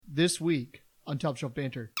this week on Top Shelf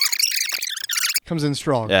Banter. Comes in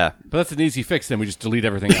strong. Yeah. But that's an easy fix, then we just delete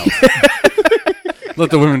everything else.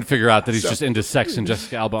 Let the women figure out that he's just into sex and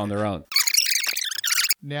Jessica Alba on their own.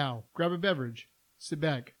 Now, grab a beverage, sit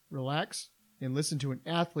back, relax, and listen to an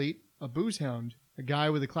athlete, a booze hound, a guy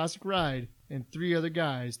with a classic ride, and three other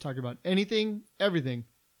guys talk about anything, everything,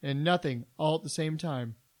 and nothing all at the same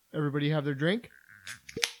time. Everybody have their drink?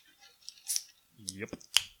 Yep.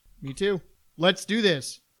 Me too. Let's do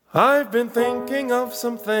this. I've been thinking of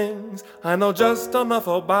some things I know just enough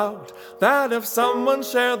about, that if someone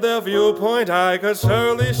shared their viewpoint, I could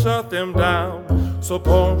surely shut them down. So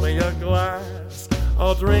pour me a glass,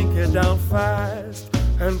 I'll drink it down fast,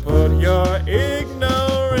 and put your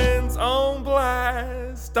ignorance on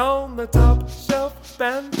blast. On the Top Shelf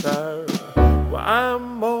Banter, well,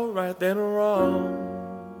 I'm more right than wrong.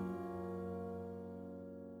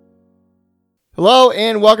 Hello,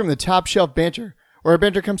 and welcome to Top Shelf Banter, where our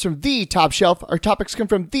banter comes from the top shelf, our topics come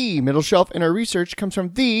from the middle shelf, and our research comes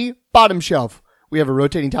from the bottom shelf. We have a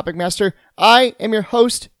rotating topic master. I am your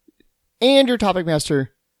host and your topic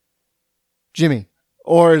master, Jimmy,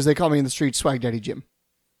 or as they call me in the streets, Swag Daddy Jim.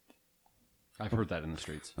 I've heard that in the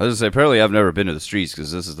streets. I was going to say, apparently I've never been to the streets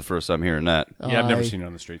because this is the first time hearing that. Yeah, I've never seen it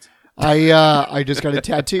on the streets. I just got it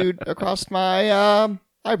tattooed across my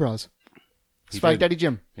eyebrows. Swag Daddy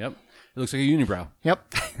Jim. Yep. It looks like a unibrow.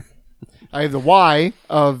 Yep. I have the Y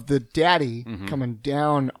of the daddy coming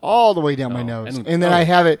down all the way down my nose. And then I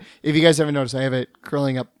have it, if you guys haven't noticed, I have it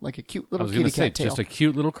curling up like a cute I little was going kitty to say, cat tail. just a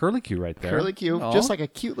cute little curly Q right there. Curly Q, Aw. just like a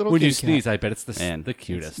cute little When kitty you sneeze, cat. I bet it's the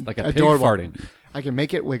cutest. Like a Adorable. pig farting. I can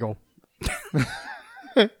make it wiggle.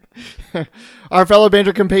 Our fellow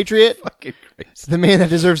banter compatriot, Fucking crazy. the man that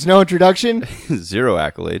deserves no introduction, Zero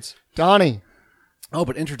accolades. Donnie. Oh,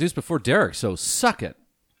 but introduced before Derek, so suck it.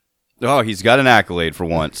 Oh, he's got an accolade for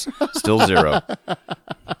once. Still zero.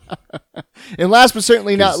 And last but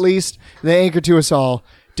certainly not least, the anchor to us all,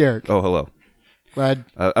 Derek. Oh, hello. Glad.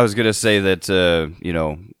 I was going to say that,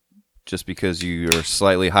 just because you're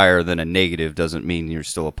slightly higher than a negative doesn't mean you're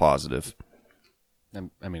still a positive.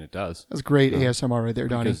 I mean, it does. That's great ASMR right there,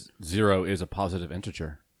 Donnie. Because 0 is a positive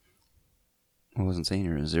integer. I wasn't saying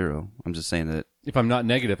you're a zero. I'm just saying that If I'm not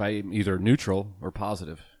negative, I'm either neutral or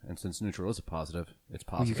positive. And since neutral is a positive, it's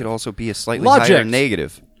positive. you could also be a slightly Logic. higher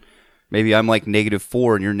negative. Maybe I'm like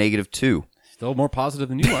 -4 and you're -2. Still more positive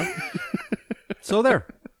than you are. So there.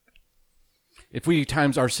 If we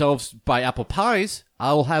times ourselves by apple pies,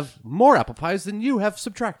 I'll have more apple pies than you have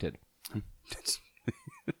subtracted.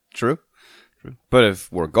 True. But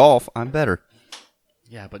if we're golf, I'm better.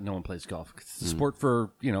 Yeah, but no one plays golf. It's a sport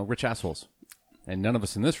for, rich assholes. And none of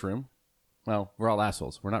us in this room, well, we're all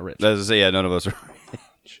assholes. We're not rich. As I say, yeah, none of us are.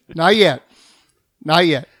 Not yet.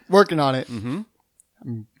 Working on it.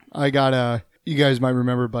 Mm-hmm. I got you guys might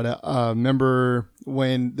remember, but remember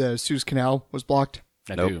when the Suez Canal was blocked?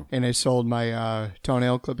 I Nope. do. And I sold my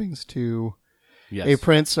toenail clippings to Yes. a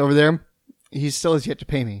prince over there. He still has yet to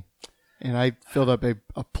pay me. And I filled up a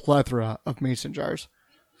plethora of mason jars.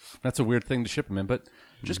 That's a weird thing to ship them in, but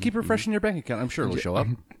just keep refreshing your bank account. I'm sure it'll show up.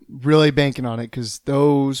 Really banking on it because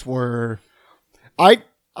those were... I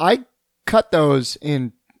cut those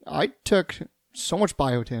in... I took so much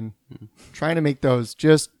biotin trying to make those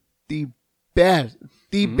just the best,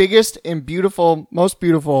 the biggest and beautiful, most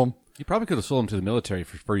beautiful... You probably could have sold them to the military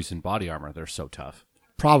for use in body armor. They're so tough.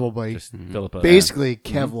 Probably. Just fill up a... Basically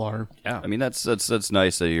Kevlar. Yeah. I mean, that's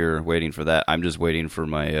nice that you're waiting for that. I'm just waiting for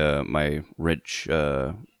my my rich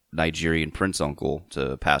Nigerian prince uncle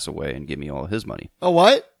to pass away and give me all his money. Oh,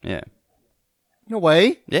 what? Yeah. No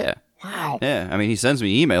way. Yeah. Wow. Yeah. I mean, he sends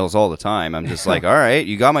me emails all the time. I'm just like, all right,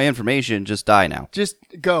 you got my information. Just die now. Just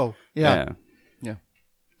go. Yeah. Yeah.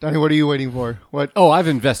 Donnie, what are you waiting for? What? Oh, I've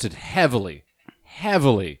invested heavily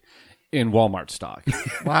in Walmart stock.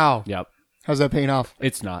 Wow. Yep. How's that paying off?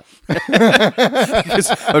 It's not. Because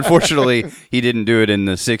unfortunately, he didn't do it in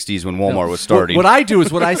the 60s when Walmart was starting. What I do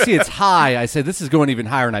is when I see it's high, I say this is going even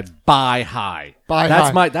higher, and I buy high.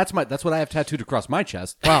 That's what I have tattooed across my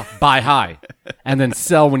chest. Wow. Buy high, and then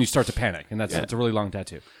sell when you start to panic, and it's a really long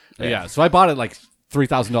tattoo. Yeah. So I bought it like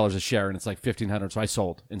 $3,000 a share, and it's like $1,500. So I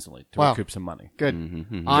sold instantly to recoup some money. Good.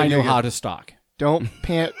 I know how to stock. Don't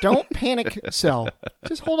panic sell.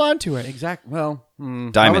 Just hold on to it. Exactly. Well,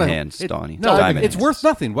 Diamond hands, Donnie. no, Diamond it's hands. worth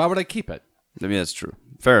nothing. Why would I keep it? I mean, that's true.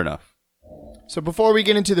 Fair enough. So before we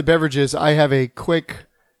get into the beverages, I have a quick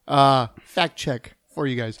fact check for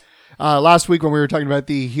you guys. Last week when we were talking about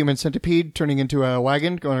the human centipede turning into a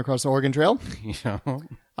wagon going across the Oregon Trail,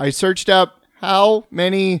 I searched up how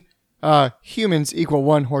many humans equal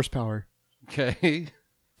 1 horsepower. Okay.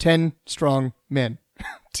 10 strong men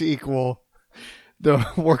to equal the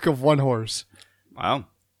work of one horse. Wow.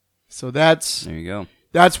 So that's There you go.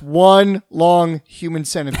 one long human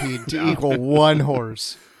centipede to equal one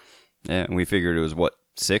horse. Yeah, and we figured it was what,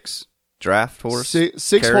 6 draft horse? Six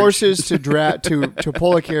carriage? horses to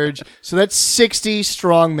pull a carriage. So that's 60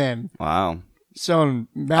 strong men. Wow. Sewn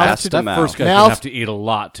mouth Ass to to mouth. First guy's going to have to eat a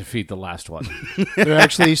lot to feed the last one. They're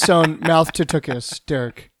actually sewn mouth to tuchus,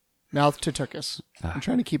 Derek. Mouth to tuchus. I'm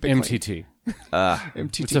trying to keep it clean. MTT.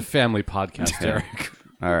 MTT. It's a family podcast, Derek.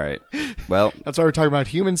 All right. Well, That's why we're talking about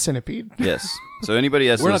human centipede. yes. So anybody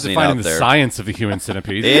that's We're not listening defining out the there, science of the human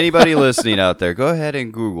centipede. anybody listening out there, go ahead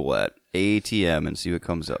and Google that ATM and see what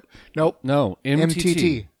comes up. Nope. No,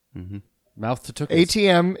 MTT. MTT. Mouth to tuchus.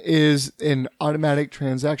 ATM is an automatic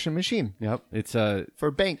transaction machine Yep. It's for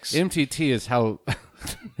banks. MTT is how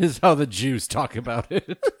the Jews talk about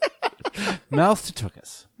it. Mouth to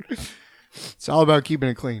tuchus. It's all about keeping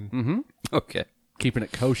it clean. Okay. Keeping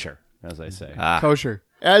it kosher, as I say. Kosher.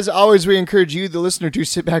 As always, we encourage you, the listener, to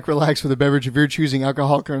sit back, relax with a beverage of your choosing,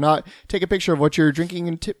 alcoholic or not. Take a picture of what you're drinking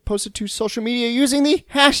and post it to social media using the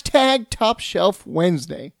hashtag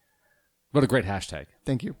TopShelfWednesday. What a great hashtag.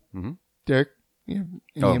 Thank you. Derek, you have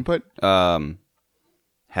any input?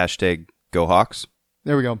 Hashtag Go Hawks.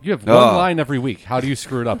 There we go. You have one line every week. How do you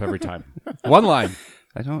screw it up every time? One line.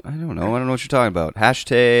 I don't know. I don't know what you're talking about.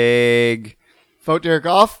 Hashtag. Vote Derek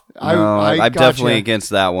off. I'm gotcha. definitely against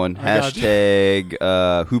that one. gotcha.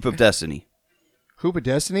 Hashtag Hoop of Destiny. Hoop of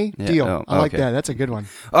Destiny? Yeah, Deal. oh, I like okay. that. That's a good one.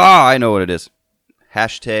 Oh, I know what it is.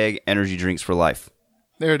 Hashtag Energy Drinks for Life.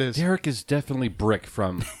 There it is. Derek is definitely Brick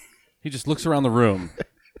from... He just looks around the room.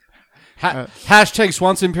 Hashtag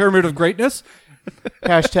Swanson Pyramid of Greatness.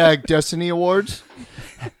 Hashtag Destiny Awards.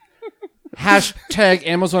 Hashtag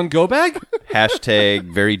Amazon Go Bag.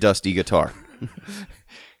 Hashtag Very Dusty Guitar.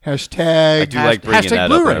 I Hashtag do like bringing hashtag that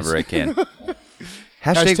Blu-rays. up whenever I can.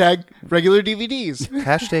 hashtag regular DVDs.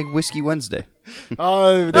 Hashtag Whiskey Wednesday.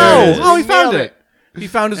 Oh, there it is. Oh, he found Nailed it. He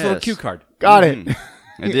found his little Yes. cue card. Got it.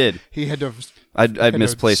 I did. He had to. I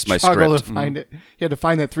misplaced my struggle script. to find it. He had to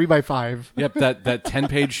find that 3x5. Yep, that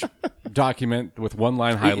 10-page document with one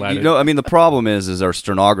line highlighted. You know, I mean, the problem is our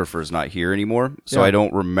stenographer's not here anymore, so Yeah. I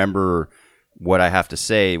don't remember what I have to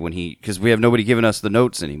say when because we have nobody giving us the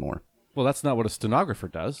notes anymore. Well, that's not what a stenographer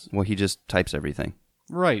does. Well, he just types everything.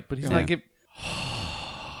 Right, but he's not giving...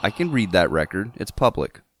 I can read that record. It's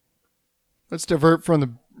public. Let's divert from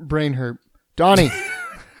the brain hurt. Donnie.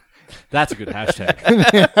 That's a good hashtag.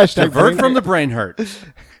 Hashtag Divert brain from hurt. the brain hurt.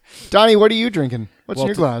 Donnie, what are you drinking? What's in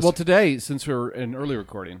your glass? Well, today, since we're in early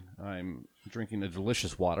recording, I'm drinking a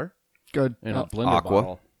delicious water Good. in a Oh, blender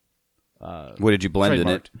Aqua. bottle. What did you blend in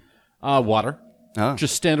it? Water. Oh.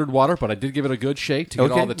 Just standard water, but I did give it a good shake to get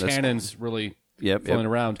Okay, all the that's- tannins really Yep. flowing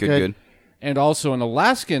around. Good. And also an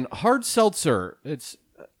Alaskan hard seltzer. It's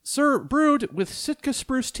brewed with Sitka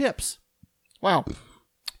spruce tips. wow.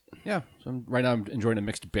 Yeah. So right now I'm enjoying a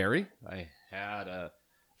mixed berry. I had a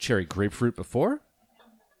cherry grapefruit before.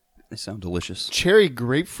 They sound delicious. Cherry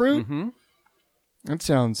grapefruit? Mm-hmm. That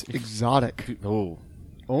sounds exotic. Oh,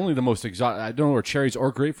 only the most exotic. I don't know where cherries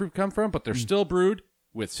or grapefruit come from, but they're still brewed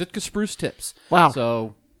with Sitka spruce tips. Wow.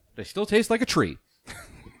 So they still taste like a tree.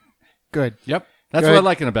 Good. Yep. That's Good. what I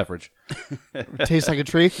like in a beverage. Tastes like a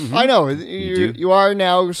tree. I know. You are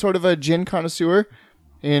now sort of a gin connoisseur.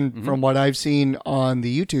 And from what I've seen on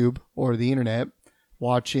the YouTube or the internet,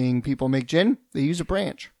 watching people make gin, they use a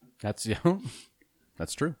branch. That's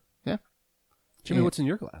that's true. Yeah. Jimmy, Yeah. what's in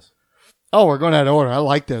your glass? Oh, we're going out of order. I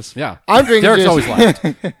like this. Yeah. I'm drinking Derek's just, always last.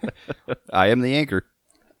 I am the anchor.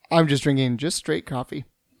 I'm just drinking just straight coffee.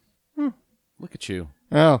 Look at you.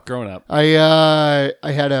 Oh. Growing up. I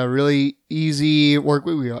had a really easy work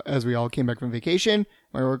week as we all came back from vacation.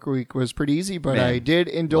 My work week was pretty easy, but Man, I did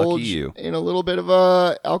indulge lucky you. in a little bit of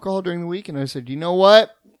alcohol during the week, and I said, you know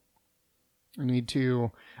what?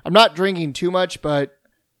 I'm not drinking too much, but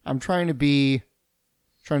I'm trying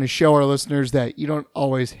to show our listeners that you don't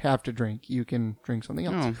always have to drink. You can drink something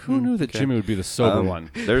else. Who knew that Jimmy would be the sober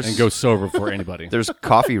one there's- and go sober before anybody? There's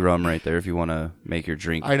coffee rum right there if you want to make your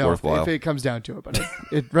drink I know if worthwhile. it comes down to it, but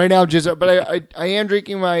right now but I am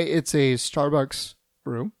drinking it's a Starbucks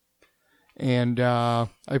brew, and I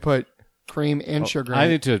put cream and sugar. I in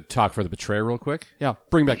it. need to talk for the betray real quick. Yeah,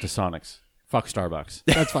 Bring back the Sonics. Fuck Starbucks.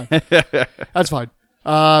 that's fine. That's fine.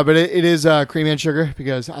 But it is cream and sugar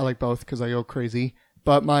because I like both because I go crazy.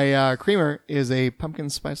 But my creamer is a pumpkin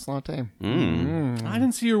spice latte. I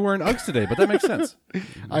didn't see you were wearing Uggs today, but that makes sense.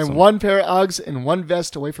 I'm one pair of Uggs and one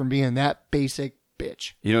vest away from being that basic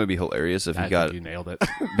bitch. You know, it'd be hilarious if I he think you nailed it.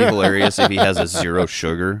 be hilarious if he has a 0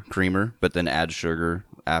 sugar creamer, but then adds sugar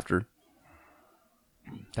after.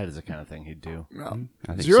 That is the kind of thing he'd do. No.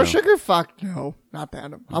 I think Zero so. sugar? Fuck no. Not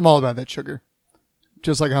that. I'm all about that sugar.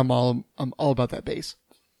 Just like I'm all about that base.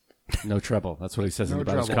 No trouble. That's what he says No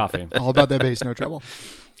about his trouble. coffee. All about that base, no trouble.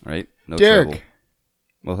 Right? No Derek. trouble.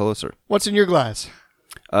 Well, hello, sir. What's in your glass?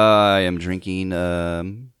 I am drinking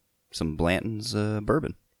some Blanton's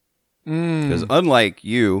bourbon. Because unlike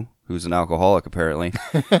you, who's an alcoholic apparently,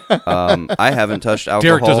 I haven't touched alcohol.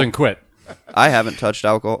 Derek doesn't quit. I haven't touched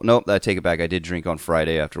alcohol. Nope, I take it back. I did drink on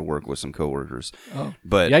Friday after work with some coworkers. Oh.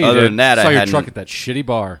 But Yeah, you other did. than that, Saw I your hadn't. truck at that shitty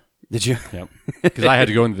bar. Did you? Yep. Because I had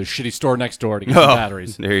to go into the shitty store next door to get some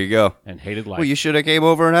batteries There you go. and hated life. Well, you should have came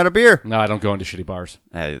over and had a beer. No, I don't go into shitty bars.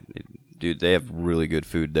 Dude, they have really good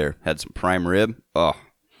food there. Had some prime rib. Oh,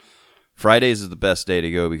 Fridays is the best day to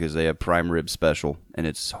go because they have prime rib special, and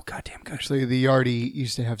it's so goddamn good. Actually, the Yardie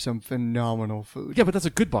used to have some phenomenal food. Yeah, but that's a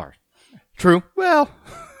good bar. True. Well,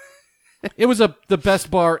 It was the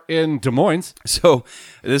best bar in Des Moines. so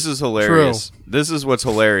this is hilarious. This is what's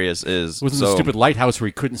hilarious is It wasn't so, the stupid lighthouse where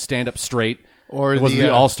you couldn't stand up straight. Or It wasn't the,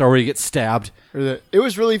 the All-Star where you get stabbed. It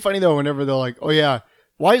was really funny though. Whenever they're like, "Oh yeah,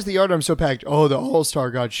 why is the Yard so packed?" Oh, the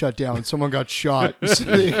All-Star got shut down. Someone got shot. So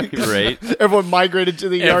right. everyone migrated to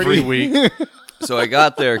the Every Yardie. week. So I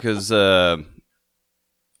got there because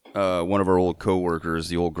one of our old coworkers,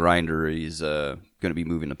 the old grinder, he's going to be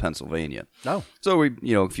moving to Pennsylvania. No. So we,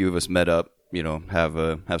 a few of us met up,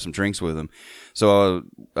 have some drinks with him. So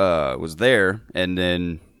I was there and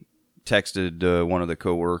then texted one of the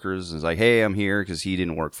coworkers and was like, "Hey, I'm here," because he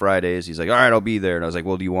didn't work Fridays. He's like, "All right, I'll be there." And I was like,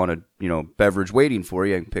 "Well, do you want a beverage waiting for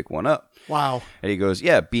you? I can pick one up." Wow. And he goes,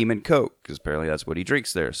 "Yeah, Beam and Coke," because apparently that's what he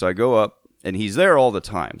drinks there. So I go up and he's there all the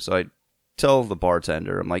time. So I tell the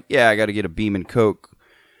bartender, I'm like, "Yeah, I got to get a Beam and Coke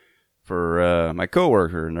for my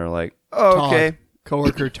coworker," and they're like, "Oh, Todd. okay."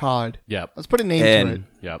 Coworker Todd. Yep. Let's put a name to it. And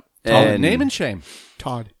Yep. And- Name and shame.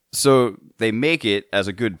 Todd. so they make it as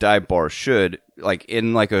a good dive bar should, like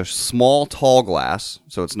in like a small tall glass.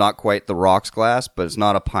 So it's not quite the rocks glass, but it's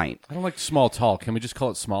not a pint. I don't like small, tall. Can we just call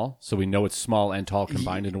it small so we know it's small and tall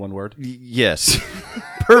combined into one word? Yes.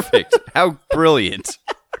 Perfect. How brilliant.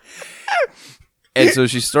 And so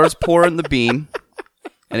she starts pouring the beam,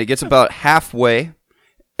 and it gets about halfway,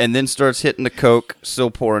 and then starts hitting the Coke,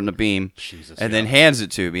 still pouring the beam, and then hands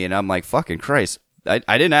it to me, and I'm like, fucking Christ. I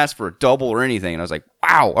didn't ask for a double or anything, and I was like,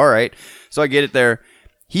 wow, all right. So I get it there.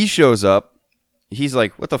 He shows up. He's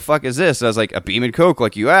like, "What the fuck is this?" And I was like, "A Beam and Coke,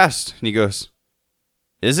 like you asked." And he goes,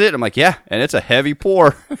 "Is it?" I'm like, "Yeah," and it's a heavy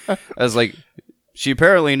pour. I was like, she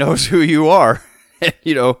apparently knows who you are.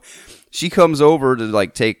 And, she comes over to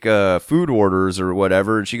like take food orders or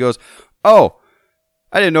whatever, and she goes, "Oh,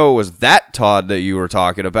 I didn't know it was that Todd that you were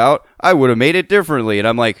talking about. I would have made it differently." And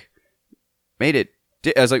I'm like, I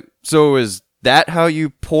was like, "So is that how you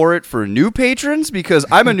pour it for new patrons? Because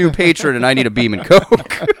I'm a new patron and I need a Beam and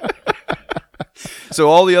Coke." So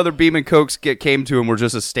all the other Beam and Cokes came to him were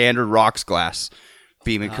just a standard rocks glass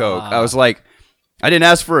Beam and Coke. I was like, I didn't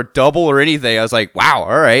ask for a double or anything. I was like, wow,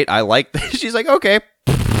 all right, I like this. She's like, okay.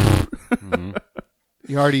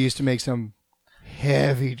 You already used to make some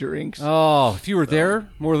heavy drinks. Oh, if you were there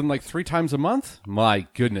more than like 3 times a month, my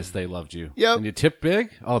goodness, they loved you. Yep. And you tip big.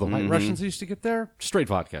 Oh, the White Russians used to get there. Straight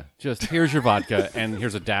vodka. Just here's your vodka, and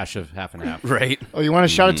here's a dash of half and half. Right. Oh, you want a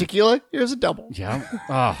shot of tequila? Here's a double. Yeah.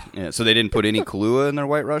 Oh, Yeah, so they didn't put any Kahlua in their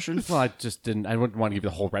White Russian? well, I just didn't. I wouldn't want to give you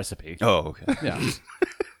the whole recipe. Oh, okay. Yeah.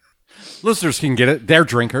 Listeners can get it. They're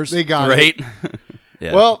drinkers. They got it. Right?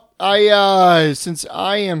 Yeah. Well, I since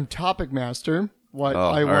I am topic master, what Oh,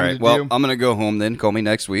 I all wanted right. to Well, do. I'm going to go home then. Call me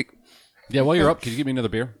next week. Yeah. While you're up, could you get me another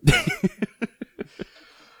beer?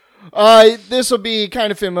 This will be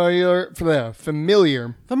kind of familiar,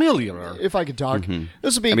 Familiar. if I could talk.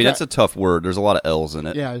 This will be. I mean, that's a tough word. There's a lot of L's in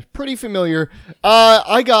it. yeah, pretty familiar.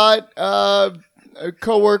 I got a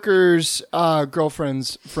coworker's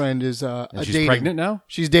girlfriend's friend is She's dating. pregnant now?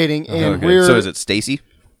 She's dating, and Okay. we're So is it Stacy?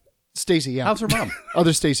 Stacy. Yeah, How's her mom?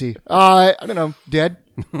 other Stacy. I don't know, dead.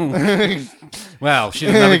 Well, she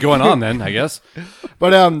doesn't have it going on then, I guess.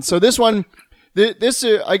 But so this one, this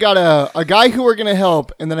I got a guy who we're gonna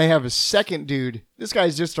help, and then I have a second dude. This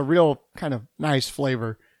guy's just a real kind of nice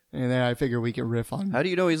flavor, and then I figure we can riff on. How do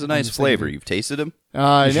you know he's a nice flavor? You've tasted him?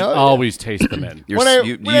 I You should know. always taste them in. You're, When I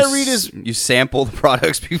you read his- you sample the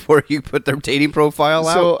products before you put their dating profile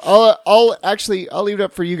out? So I'll leave it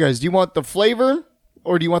up for you guys. Do you want the flavor,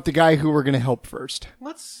 or do you want the guy who we're gonna help first?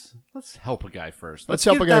 Let's help a guy first. Let's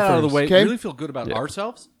help get a guy that out of the first, way. okay? Really feel good about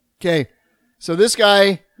ourselves. Okay, so this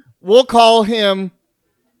guy, we'll call him.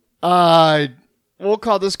 We'll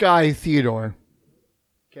call this guy Theodore.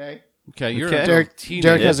 Okay. Okay, you're Okay. a Derek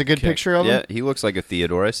teenager. has a good Okay. picture of him. Yeah, he looks like a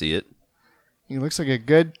Theodore. I see it. He looks like a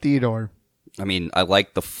good Theodore. I mean, I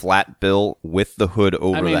like the flat bill with the hood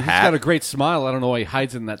over I mean, the he's hat. got a great smile. I don't know why he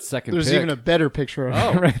hides in that second There's pic. even a better picture of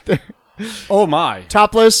him right there. Oh, my.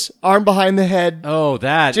 Topless, arm behind the head, Oh,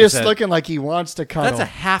 that just is a- looking like he wants to cuddle. That's a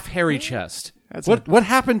half hairy chest. That's What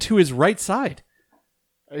happened to his right side?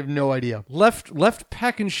 I have no idea. Left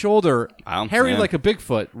pec and shoulder, hairy yeah. like a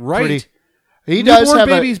Bigfoot. Right. Pretty. He does Newborn have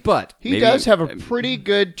baby's a butt. he Maybe- does have a pretty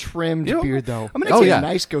good trimmed You know, beard though. I'm gonna It's say- a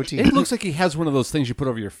nice goatee. It looks like he has one of those things you put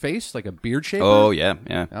over your face, like a beard shaper. Oh, yeah.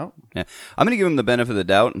 Oh. Yeah. I'm going to give him the benefit of the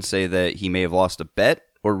doubt and say that he may have lost a bet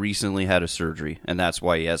or recently had a surgery, and that's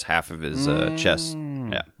why he has half of his chest.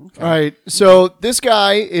 Yeah. All right. So this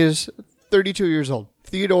guy is 32 years old.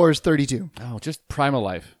 Theodore is 32. Oh, just primal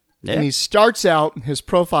life. Yeah. And he starts out his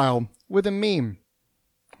profile with a meme.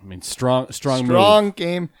 I mean, strong Strong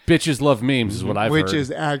game, move. Bitches love memes is what I've which heard. is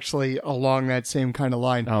actually along that same kind of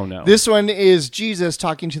line. Oh, no. This one is Jesus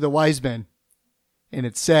talking to the wise men. And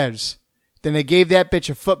it says, "Then they gave that bitch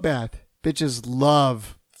a foot bath. Bitches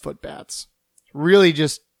love foot baths." Really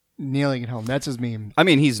just nailing it home. That's his meme. I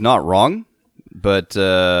mean, he's not wrong, but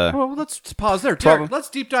Well, let's pause there. Derek, let's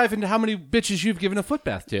deep dive into how many bitches you've given a foot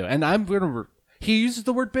bath to. And I'm going to... He uses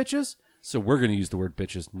the word bitches, so we're going to use the word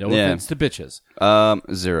bitches. No Yeah. offense to bitches.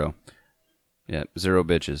 0. Yeah, 0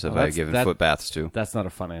 bitches have I given foot baths to. That's not a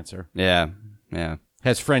fun answer. Yeah.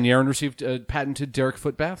 Has Fran Yaron received a patented Derek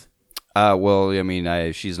foot bath? Well, I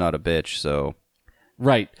mean, she's not a bitch, so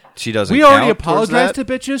Right. she doesn't. We already count towards apologized that.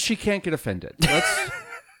 to bitches. She can't get offended. Let's...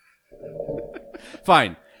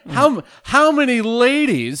 Fine. How many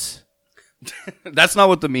ladies... That's not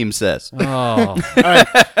what the meme says. Oh.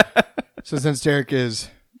 So since Derek is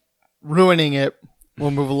ruining it, we'll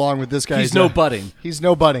move along with this guy. He's no budding. He's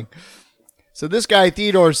no budding. So this guy,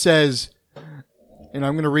 Theodore, says, and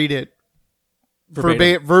I'm going to read it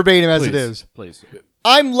verbatim as it is. Please.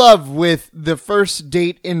 "I'm love with the first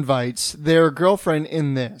date invites their girlfriend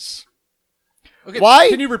in this." Okay, Why?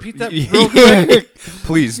 Can you repeat that real quick?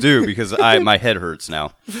 Please do, because my head hurts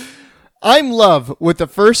now. "I'm love with the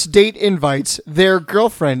first date invites their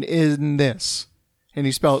girlfriend in this." And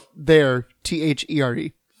he spelled there,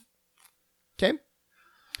 THERE. Okay.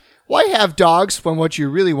 "Why have dogs when what you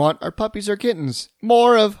really want are puppies or kittens?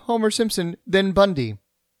 More of Homer Simpson than Bundy."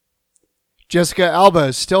 Jessica Alba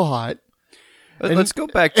is still hot. Let's go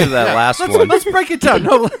back to that last one. Let's break it down.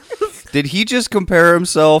 No, Did he just compare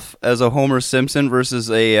himself as a Homer Simpson versus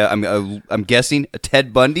I'm guessing a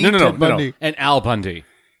Ted Bundy? no. Bundy. And Al Bundy.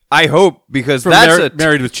 I hope, because From that's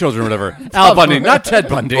married with children, whatever. Al Bundy, not Ted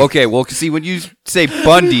Bundy. Okay, well, see, when you say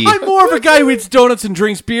Bundy, I'm more of a guy who eats donuts and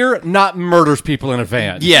drinks beer, not murders people in a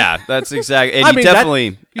van. yeah, that's exactly. And I he mean, definitely.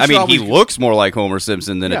 you I should mean, he always- looks more like Homer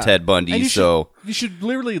Simpson than a Ted Bundy. And So you should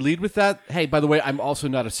literally lead with that. Hey, by the way, I'm also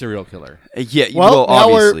not a serial killer. yeah, Well, well,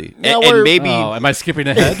 now we're- obviously, now and we're- maybe Oh, am I skipping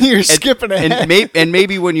ahead? You're skipping ahead. and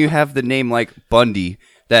maybe when you have the name like Bundy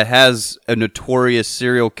that has a notorious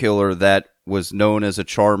serial killer that was known as a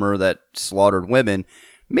charmer that slaughtered women,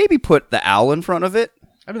 maybe put the Al in front of it.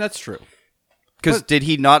 I mean, that's true. Because did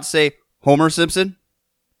he not say Homer Simpson?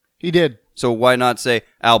 He did. So why not say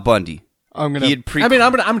Al Bundy? I'm gonna. He had pre- I mean,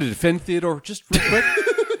 I'm gonna defend Theodore just real quick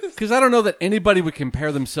because I don't know that anybody would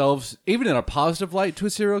compare themselves, even in a positive light, to a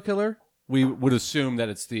serial killer. We would assume that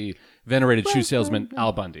it's the venerated shoe salesman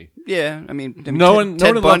Al Bundy. yeah, I mean, No one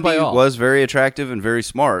Ted loved Bundy by all. was very attractive and very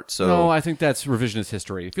smart. So No, I think that's revisionist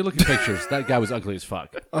history. If you look at pictures, that guy was ugly as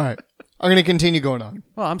fuck. All right. I'm going to continue going on.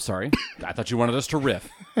 Well, I'm sorry. I thought you wanted us to riff.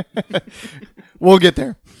 We'll get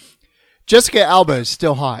there. Jessica Alba is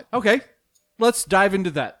still hot. Okay, let's dive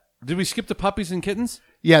into that. Did we skip the puppies and kittens?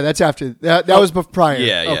 Yeah, that's after. That was prior.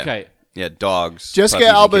 yeah, Okay. yeah, dogs. Jessica puppies,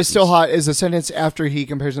 and Alba is still kittens. hot is a sentence after he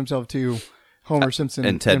compares himself to Homer Simpson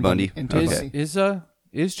and Ted Bundy. And Ted Okay. Bundy.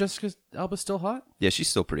 Is Jessica Alba still hot? Yeah, she's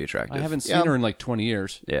still pretty attractive. I haven't seen Yeah. her in like 20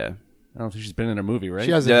 years. Yeah. I don't think she's been in a movie, right?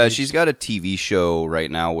 She has Yeah, she's got a TV show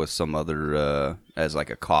right now with some other as like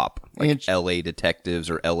a cop, like And L.A. Detectives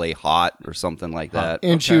or L.A. Hot or something like that.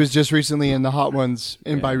 And she was just recently in the Hot Ones.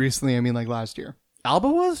 And by recently, I mean like last year. Alba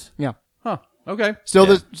was? Yeah. Huh. Okay. Still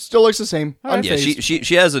looks the same. Yeah, Unfazed.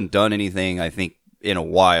 she hasn't done anything, I think, in a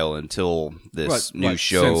while until this new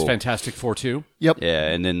show. Since Fantastic Four 2? Yep. Yeah,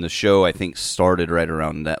 and then the show I think started right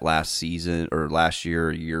around that last season or last year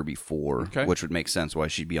or year before, Okay. which would make sense why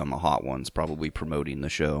she'd be on the Hot Ones, probably promoting the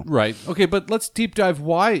show. Right. Okay, but let's deep dive.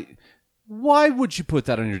 Why would you put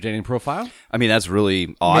that on your dating profile? I mean, that's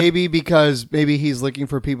really odd. Maybe because he's looking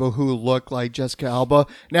for people who look like Jessica Alba.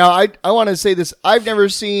 Now, I want to say this. I've never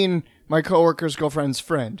seen my coworker's girlfriend's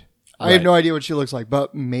friend. I have Right. no idea what she looks like,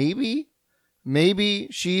 but maybe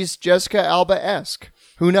she's Jessica Alba-esque.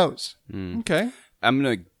 Who knows? Okay. I'm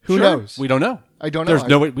gonna Who Sure. knows? We don't know. I don't know. There's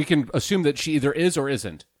no way. We can assume that she either is or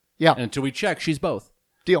isn't. Yeah. And until we check, she's both.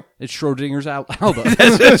 Deal. It's Schrodinger's Alba.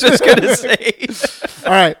 That's what I was just gonna say.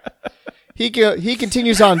 All right. He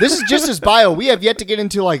continues on. This is just his bio. We have yet to get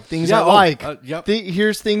into like things I like. Yep.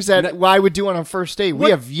 Here's things that I would do on a first date. We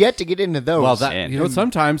have yet to get into those. Well,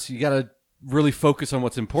 sometimes you got to really focus on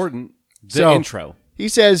what's important. The intro. He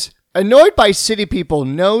says, annoyed by city people.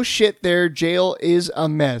 No shit, their jail is a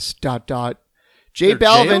mess. ... J Their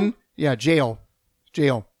Balvin. jail? Yeah,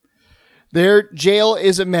 jail. Their jail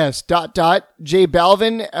is a mess. ... J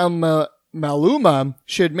Balvin and Maluma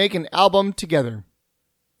should make an album together.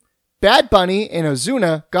 Bad Bunny and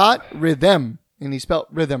Ozuna got rhythm. And he spelled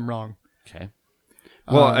rhythm wrong. Okay.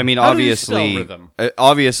 Well, I mean, how do you spell rhythm?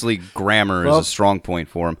 obviously, grammar is a strong point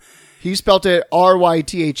for him. He spelled it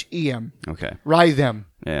Rythem. Okay. Rhythm.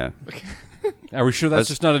 Yeah. Are we sure that's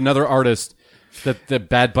just not another artist that the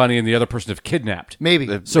Bad Bunny and the other person have kidnapped? Maybe.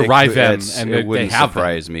 So Rhythm, and it wouldn't they have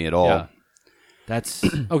surprise me at all. Yeah. That's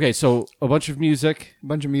okay. So a bunch of music.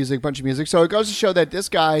 Bunch of music. So it goes to show that this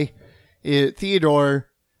guy, Theodore,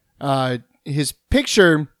 his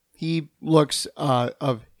picture, he looks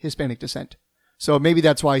of Hispanic descent. So maybe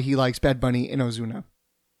that's why he likes Bad Bunny and Ozuna.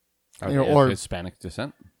 Or Hispanic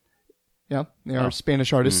descent. Yeah, they are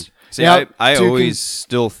Spanish artists. See, Now, I always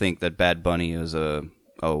still think that Bad Bunny is a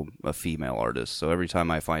female artist. So every time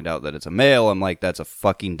I find out that it's a male, I'm like, that's a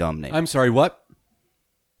fucking dumb name. I'm sorry. What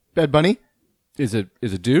Bad Bunny? is it?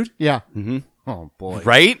 Is a dude? Yeah. Oh boy.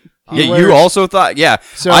 Right? Yeah, wears- you also thought, yeah.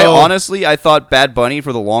 So- I thought Bad Bunny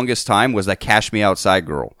for the longest time was that Cash Me Outside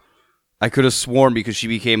girl. I could have sworn because she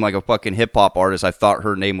became like a fucking hip hop artist, I thought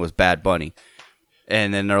her name was Bad Bunny.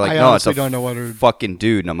 And then they're like, I no, it's honestly a don't know what her- fucking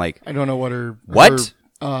dude. And I'm like, I don't know what her... What?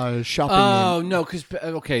 Her, shopping Oh name. no, because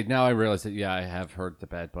okay, now I realize that. Yeah, I have heard the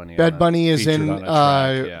Bad Bunny. Bad Bunny is featured in on a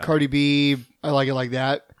track, yeah. Cardi B. I Like It Like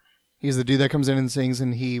That. He's the dude that comes in and sings,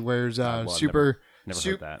 and he wears I've super... never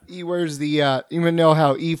heard that. He wears the... you even know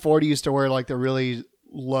how E40 used to wear like the really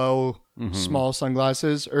low, small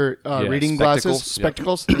sunglasses, or reading glasses.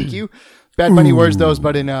 Spectacles, thank you. Bad Bunny wears those,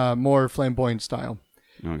 but in a more flamboyant style.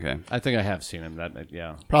 okay. I think I have seen him.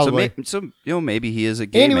 Yeah. Probably. So maybe he is a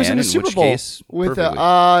gay And he man, was in the in Super which Bowl case, with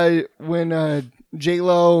perfectly. when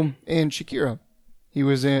J-Lo and Shakira. He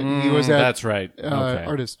was in. He was that. That's right. Okay.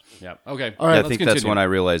 Artist. Yeah. Okay. All right. I think that's when I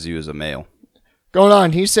realized he was a male. Going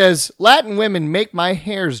on. He says, "Latin women make my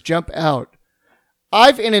hairs jump out.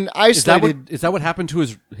 I've in an isolated. Is that what happened to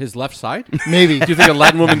his left side? Maybe." Do you think a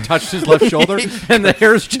Latin woman touched his left shoulder and the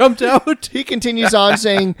hairs jumped out? He continues on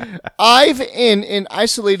saying, "I've in an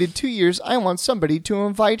isolated 2 years. I want somebody to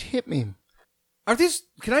invite hit me." Are these?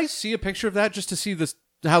 Can I see a picture of that just to see this?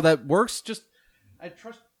 How that works? I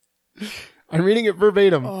trust. I'm reading it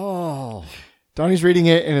verbatim. Oh. Donnie's reading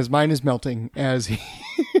it, and his mind is melting as he.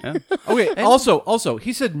 Okay. Also,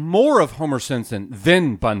 he said more of Homer Simpson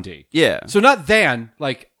than Bundy. Yeah. So not than,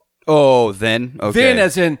 like Oh, then? Okay. then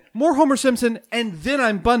as in more Homer Simpson and then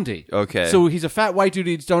I'm Bundy. Okay. So he's a fat white dude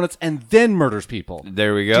who eats donuts and then murders people.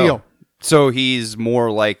 There we go. Deal. So he's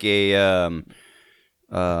more like a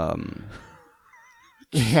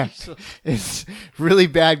Yeah, it's really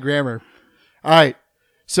bad grammar. All right,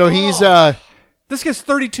 so he's This guy's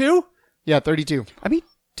 32? 32 I mean,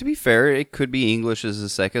 to be fair, it could be English as a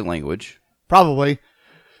second language. probably.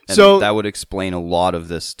 And So that would explain a lot of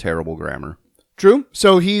this terrible grammar. true.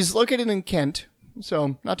 So he's located in Kent,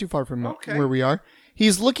 so not too far from where we are.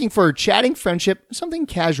 He's looking for chatting friendship, something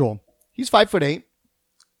casual. He's 5'8".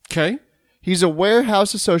 Okay. He's a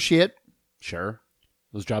warehouse associate. Sure.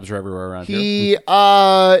 Those jobs are everywhere around here. He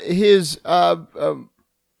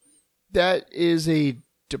that is a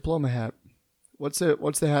diploma hat. What's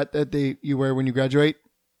the hat that you wear when you graduate?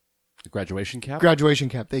 The graduation cap? Graduation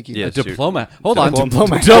cap. Thank you. Yeah. A diploma. Hold on.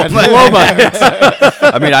 Diploma.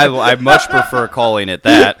 I mean, I much prefer calling it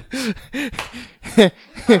that.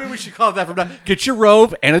 Maybe we should call it that from now. Get your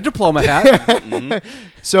robe and a diploma hat.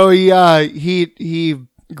 So he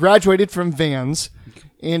graduated from Vans,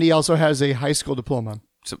 and he also has a high school diploma.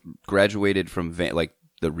 So graduated from like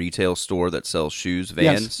the retail store that sells shoes,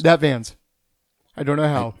 Vans. Yes, that Vans. I don't know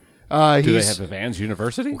how. Do they have a Vans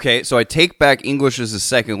University? Okay, so I take back English as a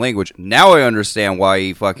second language. Now I understand why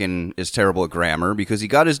he fucking is terrible at grammar, because he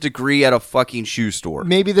got his degree at a fucking shoe store.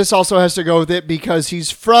 Maybe this also has to go with it because he's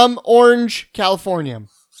from Orange, California.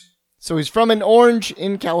 So he's from an Orange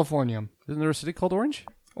in California. Isn't there a city called Orange?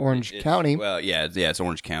 Orange County. Well, yeah, it's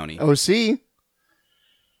Orange County. OC.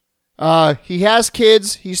 He has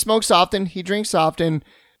kids. He smokes often. He drinks often.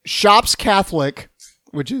 Shops Catholic,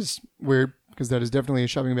 which is weird because that is definitely a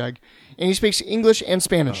shopping bag. And he speaks English and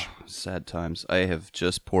Spanish. Sad times. I have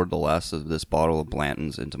just poured the last of this bottle of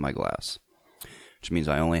Blanton's into my glass. which means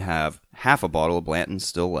I only have half a bottle of Blanton's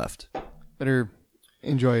still left. Better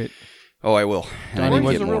enjoy it. Oh, I will. And I Orange need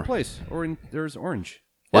to is get a real more. place. There's Orange.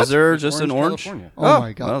 Is there There's just an orange? California. Oh,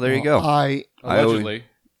 my God. Well, there you go. Allegedly.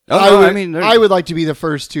 I I would like to be the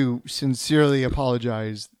first to sincerely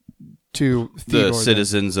apologize to Theodore. the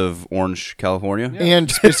citizens of Orange, California.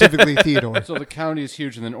 And specifically Theodore. So the county is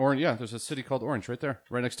huge, and then Orange. Yeah, there's a city called Orange right there,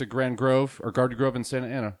 right next to Grand Grove or Garden Grove in Santa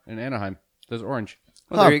Ana in Anaheim. There's Orange.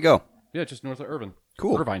 Well, there you go. Yeah, just north of Irvine.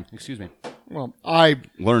 Cool. Irvine, excuse me. Well,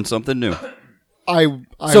 Learn something new. I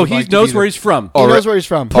So would he like to knows be where the- he's from. He knows where he's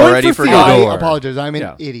from. Already for forgot. Theodore. I apologize. I'm an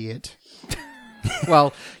Yeah. idiot.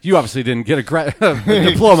 Well, you obviously didn't get a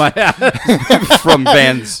diploma. From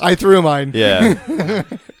Vans. I threw mine. Yeah.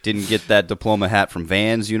 Didn't get that diploma hat from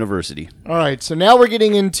Vans University. All right. So now we're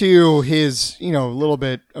getting into his, a little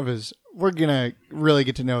bit of his. We're gonna really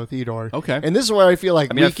get to know Theodore. Okay. And this is where I feel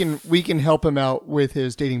like mean, we can help him out with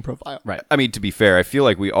his dating profile. Right. I mean, to be fair, I feel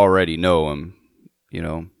like we already know him.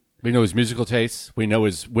 We know his musical tastes. We know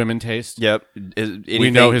his women taste. Yep. We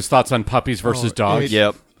know his thoughts on puppies versus dogs.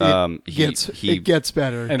 Yep. It gets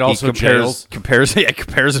better. And also he jails. compares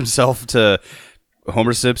himself to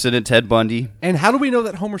Homer Simpson and Ted Bundy. And how do we know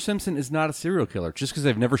that Homer Simpson is not a serial killer? Just because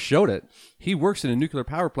they've never showed it. He works in a nuclear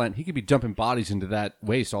power plant. He could be dumping bodies into that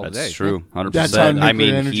waste all day. That's true. 100%. That's how nuclear I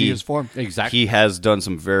mean, energy is formed. Exactly. He has done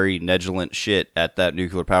some very negligent shit at that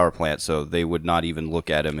nuclear power plant, so they would not even look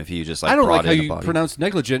at him if he just I don't brought like how in a you body. pronounce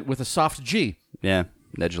negligent with a soft G. Yeah,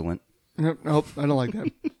 negligent. Nope, I don't like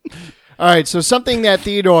that. All right. So something that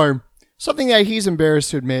he's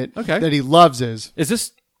embarrassed to admit Okay. that he loves is. Is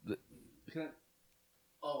this...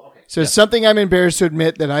 So something I'm embarrassed to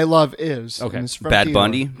admit that I love is. Okay. and it's from Bad Theodore.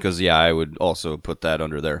 Bundy, because I would also put that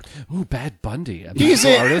under there. Ooh, Bad Bundy. A He's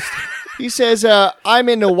musical a- artist. He says, I'm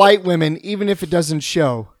into white women, even if it doesn't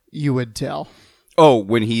show, you would tell. Oh,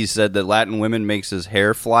 when he said that Latin women makes his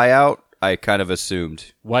hair fly out, I kind of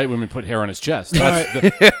assumed. White women put hair on his chest.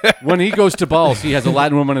 When he goes to balls, he has a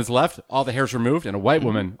Latin woman on his left, all the hair's removed, and a white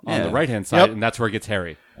woman on the right-hand side, Yep. and that's where it gets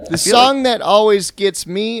hairy. The song that always gets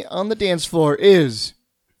me on the dance floor is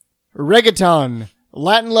Reggaeton,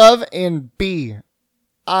 Latin Love, and B.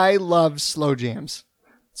 I love slow jams.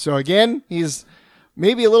 So again, he's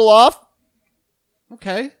maybe a little off.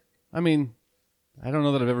 Okay. I mean, I don't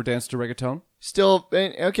know that I've ever danced to reggaeton. Still,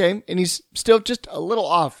 okay, and he's still just a little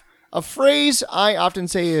off. A phrase I often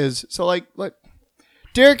say is, so like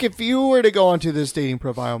Derek, if you were to go onto this dating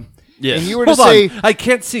profile, Yes. and you were to Hold say, on. I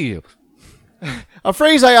can't see you. a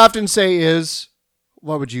phrase I often say is,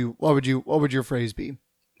 what would your phrase be?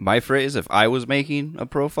 My phrase, if I was making a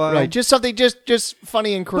profile. Right, just something just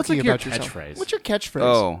funny and What's quirky like your about yourself. catchphrase? What's your catchphrase?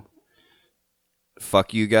 Oh.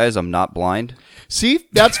 Fuck you guys, I'm not blind. See,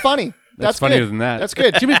 that's funny. That's good. funnier than that. That's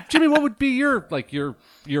good. Jimmy, what would be your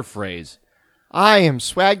phrase? I am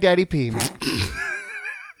Swag Daddy P.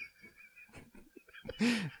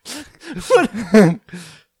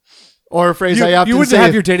 Or a phrase I often You wouldn't say.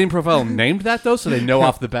 have your dating profile named that though, so they know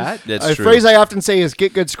off the bat. That's a true. phrase I often say is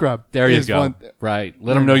 "get good scrub." There you is go. one- Right.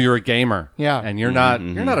 Let them know you're a gamer. Yeah. And you're not.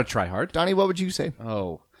 You're not a tryhard. Donnie, what would you say?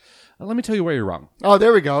 Oh. Let me tell you where you're wrong. Oh,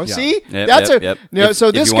 there we go. See, Yep, that's yep. No, so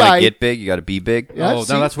if this you want guy. to get big, you got to be big. Yeah, Oh,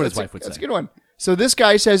 see, no, that's what his wife would That's a say. good one. So this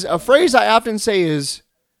guy says a phrase I often say is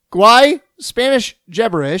 "guay," Spanish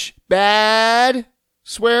gibberish, bad,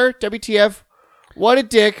 swear, WTF, what a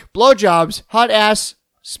dick, blowjobs, hot ass,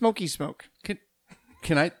 smoky smoke.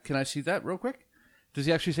 Can I see that real quick? Does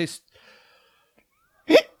he actually say?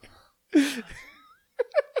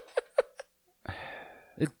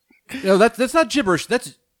 No, that's not gibberish.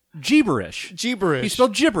 That's gibberish. Gibberish. He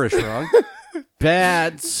spelled gibberish wrong.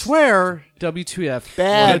 Bad swear. WTF.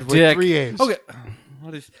 Bad What a with dick. 3 A's. Okay.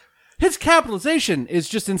 What is his capitalization is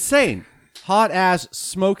just insane. Hot ass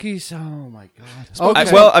smoky. Oh my god.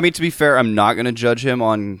 Okay. Well, I mean, to be fair, I'm not going to judge him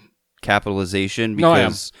on capitalization No, I am.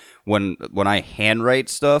 because when I handwrite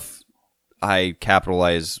stuff, I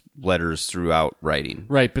capitalize letters throughout writing.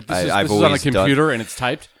 Right, but this I've is on a always done- computer and it's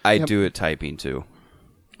typed. I do it typing too.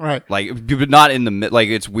 All right. Like, but not in the like.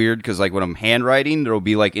 It's weird because like when I'm handwriting, there'll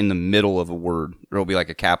be like in the middle of a word, there'll be like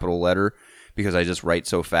a capital letter because I just write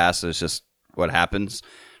so fast. It's just what happens.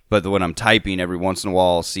 But when I'm typing, every once in a while,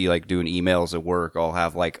 I'll see like doing emails at work, I'll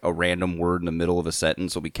have like a random word in the middle of a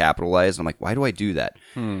sentence will be capitalized. I'm like, why do I do that?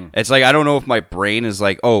 It's like I don't know if my brain is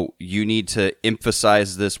like, oh, you need to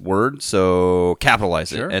emphasize this word, so capitalize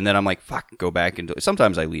Sure. it. And then I'm like, fuck, go back and do it.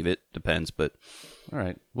 Sometimes I leave it, depends, but. All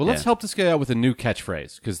right. Well, let's Yeah. help this guy out with a new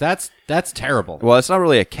catchphrase because that's terrible. Well, it's not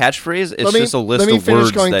really a catchphrase. It's just a list let me of finish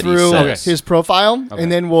words going that through he says. his profile, and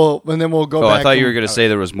then we'll go Oh, back. I thought you and- were going to say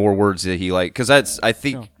there was more words that he liked because I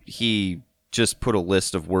think he just put a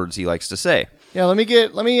list of words he likes to say. Yeah, let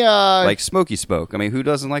me Like smoky smoke. I mean, who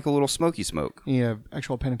doesn't like a little smoky smoke? you have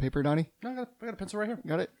actual pen and paper, Donnie? No, I got a pencil right here.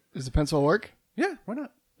 Got it? Does the pencil work? Yeah, why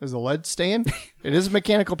not? Does the lead stay in? It is a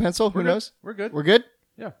mechanical pencil. Who knows? We're good. We're good?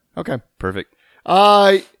 Yeah. Okay. Perfect.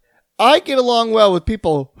 I get along well with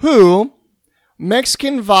people who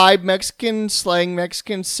Mexican vibe, Mexican slang,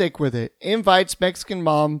 Mexican sick with it, invites Mexican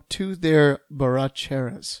mom to their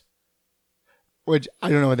borracheras. Which I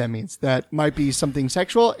don't know what that means. That might be something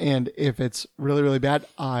sexual, and if it's really, really bad,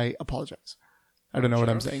 I apologize. I don't know what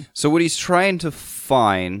I'm saying. So what he's trying to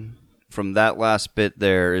find from that last bit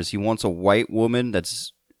there is he wants a white woman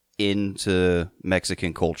that's into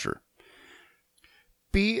Mexican culture.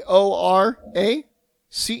 BORACHERAS.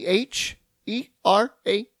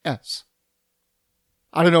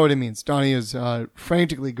 I don't know what it means. Donnie is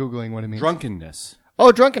frantically Googling what it means. Drunkenness.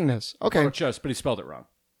 Oh, drunkenness. Okay. Just, but he spelled it wrong.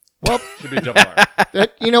 Well, Should be a double R.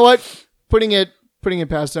 you know what? Putting it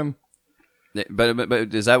past him.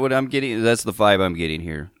 But is that what I'm getting? That's the vibe I'm getting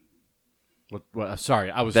here.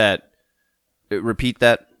 Sorry, I was... Repeat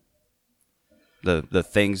that. The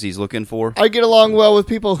things he's looking for. I get along well with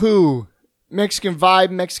people who Mexican vibe,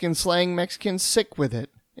 Mexican slang, Mexican sick with it.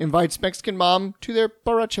 Invites Mexican mom to their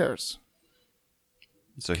borracheras.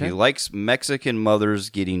 So he likes Mexican mothers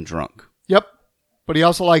getting drunk. Yep. But he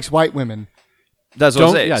also likes white women. That's what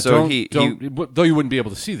I'm saying. Yeah, so though you wouldn't be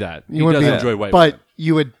able to see that. You He wouldn't does be- enjoy white But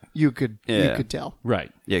women. you could tell.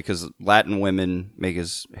 Right. yeah, because Latin women make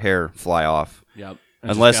his hair fly off. Yep.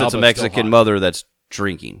 Unless it's a Mexican mother that's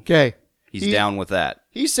drinking. Okay. He's down with that.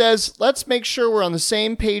 He says, let's make sure we're on the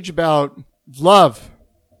same page about love,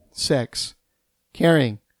 sex,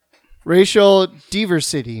 caring, racial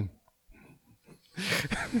diversity,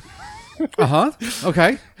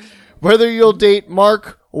 Okay. whether you'll date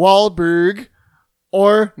Mark Wahlberg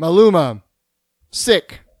or Maluma.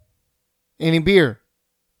 Sick. Any beer.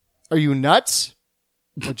 Are you nuts?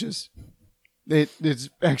 Which is, it's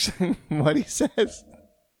actually what he says.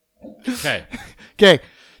 Okay. Okay.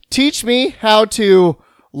 Teach me how to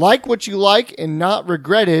like what you like and not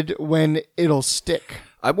regret it when it'll stick.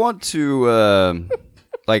 I want to,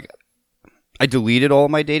 I deleted all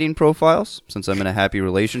my dating profiles since I'm in a happy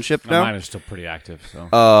relationship now. Mine is still pretty active,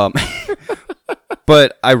 so...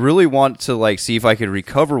 But I really want to see if I could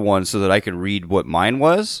recover one so that I could read what mine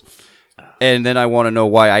was. And then I want to know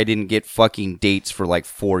why I didn't get fucking dates for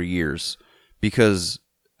 4 years. Because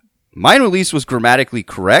mine at least was grammatically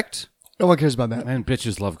correct. No one cares about that. And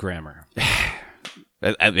bitches love grammar.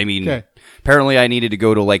 I mean, Okay. apparently I needed to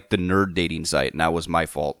go to the nerd dating site, and that was my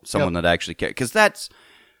fault. Someone that actually cared. Because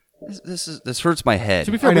this hurts my head.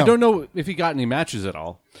 To be fair, I we know. don't know if he got any matches at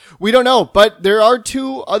all. We don't know, but there are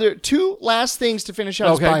two last things to finish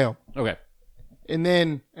out his bio. Okay. And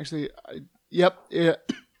then, actually, yeah,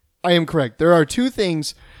 I am correct. There are two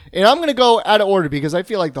things, and I'm going to go out of order because I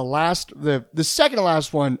feel like the second to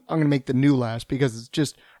last one, I'm going to make the new last because it's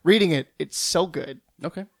just reading it. It's so good.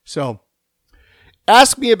 Okay. So,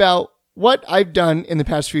 ask me about what I've done in the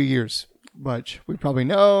past few years, which we probably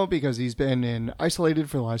know because he's been isolated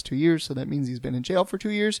for the last 2 years. So that means he's been in jail for 2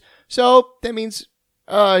 years. So that means,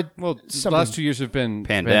 The last 2 years have been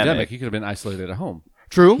Pandemic. He could have been isolated at home.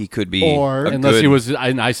 true. He could be or Unless he was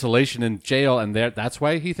in isolation in jail, and that's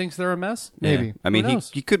why he thinks they're a mess? maybe. Yeah. I mean, Who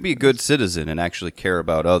knows? he could be a good citizen and actually care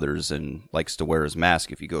about others and likes to wear his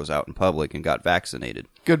mask if he goes out in public and got vaccinated.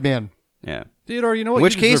 Good man. Yeah. Theodore, you know what? In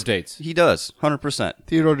which You case, deserve dates. he does, 100%.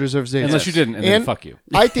 Theodore deserves dates. Unless you didn't, and then fuck you.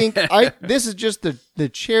 I think this is just the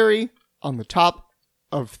cherry on the top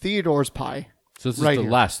of Theodore's pie. So this is Right the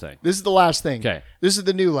here. last thing. This is the last thing. Okay. This is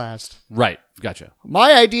the new last. Right. Gotcha.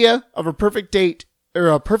 My idea of a perfect date or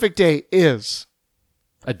a perfect day is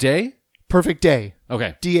A day? perfect day.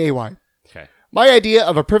 Okay. DAY. Okay. My idea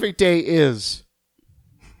of a perfect day is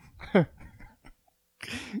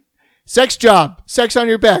sex job, sex on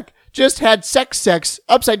your back. Just had sex,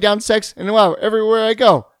 upside down sex, and wow, everywhere I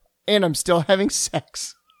go. And I'm still having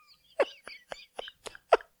sex.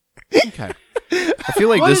 Okay. I feel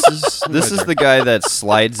like this is the guy that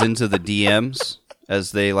slides into the DMs,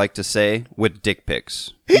 as they like to say, with dick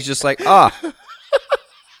pics. He's just like, It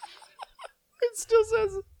still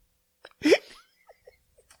says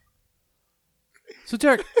So,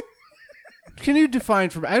 Derek, can you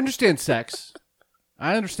define for me? I understand sex.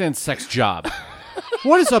 I understand sex job.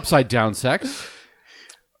 What is upside down sex?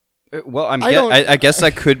 well, don't- I guess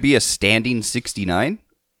that could be a standing 69.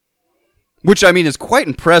 Which, I mean, is quite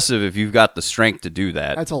impressive if you've got the strength to do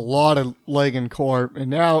that. that's a lot of leg and core. And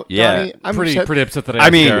now, Yeah. Donnie, I'm Pretty upset that I I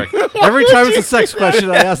asked mean- Derek. Every time it's a sex question,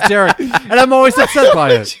 I ask Derek, and I'm always upset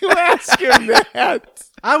by it. You ask him that.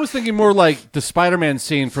 I was thinking more like the Spider-Man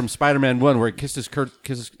scene from Spider-Man 1 where he kisses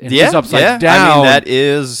and Yeah, he's upside yeah. down. I mean, that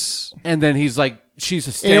is. And then he's like, she's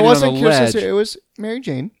And standing it on wasn't the ledge. Kirsten, it was Mary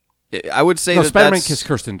Jane. I would say No, that Spider-Man that's- kissed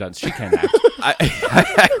Kirsten Dunst. She can act.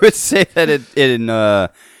 I would say that in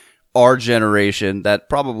our generation, that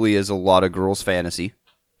probably is a lot of girls' fantasy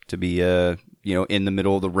to be, in the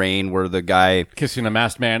middle of the rain where the guy Kissing a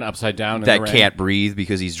masked man upside down in that the rain. can't breathe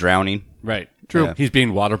because he's drowning. Right. True. Yeah. He's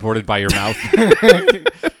being waterboarded by your mouth.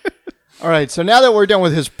 All right, so now that we're done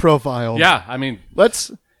with his profile, Yeah, I mean,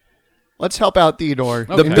 let's help out Theodore.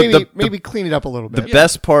 Okay. Maybe clean it up a little The bit.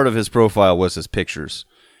 best part of his profile was his pictures.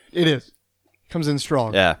 It is. Comes in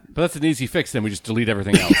strong. Yeah. but that's an easy fix. Then we just delete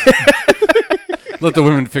everything else. Let the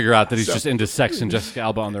women figure out that he's just into sex and Jessica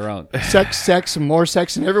Alba on their own. Sex, and more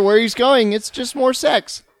sex, and everywhere he's going, it's just more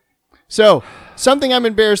sex. So, something I'm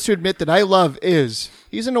embarrassed to admit that I love is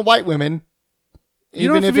he's into white women. You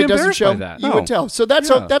don't Even have if to be it doesn't embarrassed show, by that. you No. would tell. So that's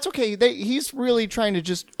Yeah. that's okay. He's really trying to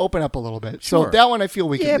just open up a little bit. So Sure. that one I feel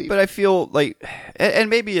we Yeah, can leave. but I feel like, and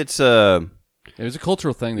maybe it's It was a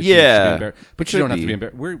cultural thing that Yeah. but you Could don't have to be. be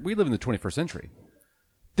embarrassed. We live in the 21st century.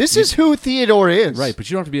 This is who Theodore is. Right, but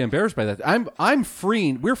you don't have to be embarrassed by that. I'm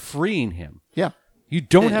freeing. We're freeing him. Yeah. You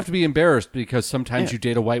don't have to be embarrassed because sometimes you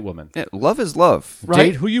date a white woman. love is love. Right.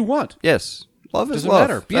 Date who you want. Yes. Love is Doesn't love.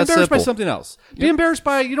 matter. Be That's embarrassed by simple. something else. Be embarrassed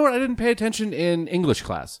by, you know what, I didn't pay attention in English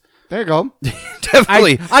class. There you go.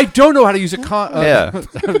 Definitely. I don't know how to use a Yeah. I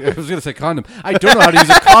was going to say condom. I don't know how to use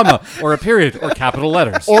a comma or a period or capital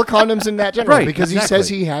letters. Or condoms in that general, Right, because exactly. he says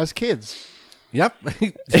he has kids. Yep.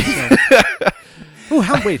 Oh,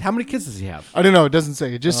 how many kids does he have? I don't know. It doesn't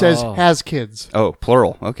say. It just says has kids. Oh,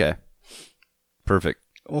 plural. Okay. Perfect.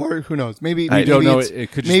 Or who knows? Maybe I don't know. it's-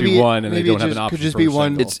 It could just maybe be one, and they maybe don't it have just an option Could just for be a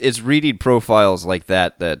one. sentence. It's reading profiles like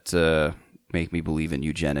that make me believe in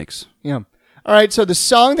eugenics. Yeah. All right. So the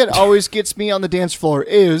song that always gets me on the dance floor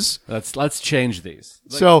is Let's change these.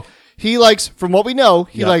 so he likes, from what we know,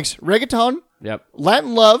 he Yep. likes reggaeton, Yep.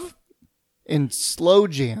 Latin love, and slow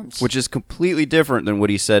jams. Which is completely different than what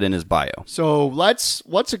he said in his bio. So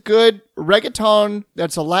what's a good reggaeton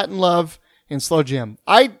that's a Latin love and slow jam?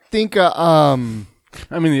 I think I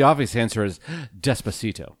mean, the obvious answer is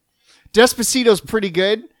Despacito. Despacito's pretty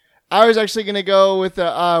good. I was actually gonna go with a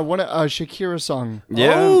Shakira song.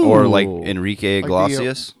 Yeah. Oh. Or like Enrique Like the,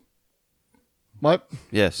 Iglesias. What?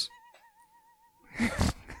 Yes.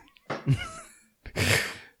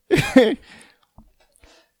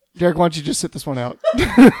 Derek, why don't you just sit this one out?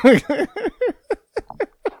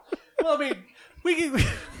 Well, I mean, we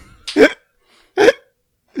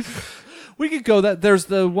could go that. There's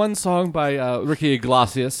the one song by Ricky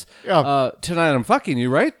Iglesias. Yeah. Tonight I'm fucking you,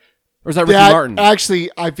 right? Or is that Ricky That- Martin? Actually,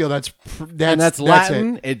 I feel that's and that's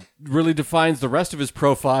Latin. It. It really defines the rest of his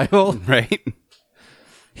profile. Right?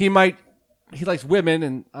 He likes women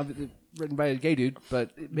and written by a gay dude,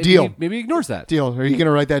 but maybe Deal. maybe he ignores that. Deal. Are you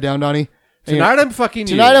gonna write that down, Donnie? Tonight I'm fucking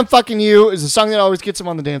you. Tonight I'm fucking you is the song that always gets him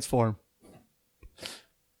on the dance floor.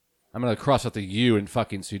 I'm gonna cross out the you and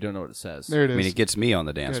fucking so you don't know what it says. There it I is. mean, it gets me on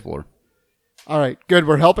the dance floor. All right, good.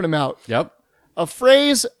 We're helping him out. Yep. A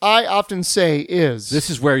phrase I often say is This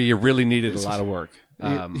is where you really needed a lot of work.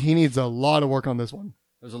 he needs a lot of work on this one.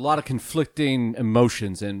 There's a lot of conflicting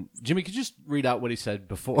emotions, and Jimmy, could you just read out what he said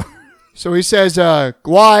before? So he says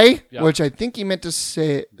 "guay," Yeah. which I think he meant to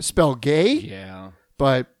spell gay, Yeah.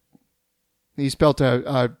 but he spelled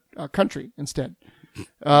a country instead.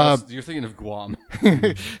 You're thinking of Guam.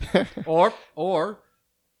 or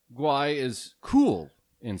Guay is cool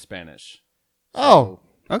in Spanish. Oh,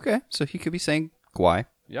 Okay. So he could be saying guay.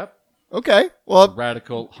 Yep. okay. Well,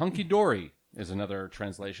 Radical hunky dory is another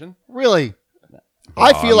translation. really,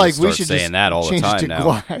 I I'm feel like gonna we start should saying just that all the change time it to now.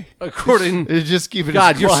 "guay." According Just keep it.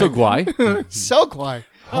 God, as you're so "guay." Guay. So guay.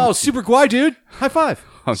 Oh, super Guay, dude. High five.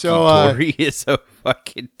 Hunky So, dory is a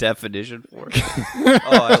fucking definition for it. Oh,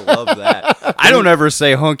 I love that. I don't ever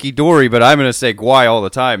say hunky dory, but I'm going to say guay all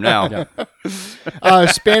the time now.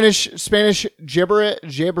 Spanish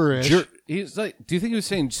gibberish. He's like, do you think he was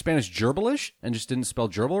saying Spanish gerbalish and just didn't spell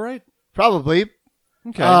gerbil right? Probably.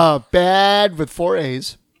 Okay. Bad with 4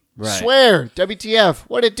 A's. Right. Swear. WTF.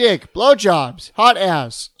 What a dick. Blowjobs. Hot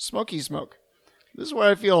ass. Smoky smoke. This is where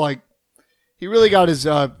I feel like he really got his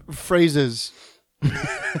phrases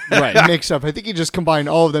right. mixed up. I think he just combined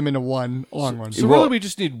all of them into one long one. So really, we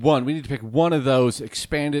just need one. We need to pick one of those,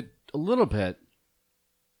 expand it a little bit,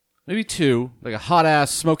 maybe two, like a hot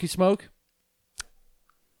ass smoky smoke.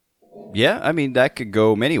 Yeah, I mean, that could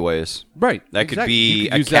go many ways. Right. That could exactly. You be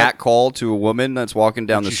could a use cat that, call to a woman that's walking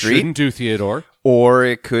down the you street. shouldn't do, Theodore. Or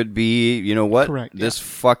it could be, you know what? Correct, This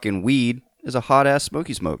fucking weed is a hot ass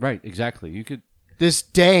smoky smoke. Right. Exactly. You could. This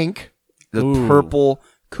dank. The Ooh. purple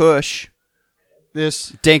Kush,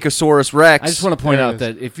 This Dankosaurus Rex. I just want to point There it out is.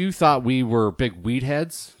 that if you thought we were big weed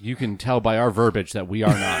heads, you can tell by our verbiage that we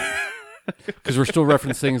are not. Because we're still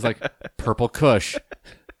referencing things like Purple Kush,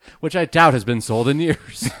 which I doubt has been sold in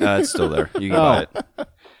years. It's still there. You can buy it. all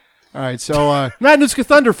right. So Madness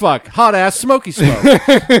Thunderfuck, hot ass smoky smoke.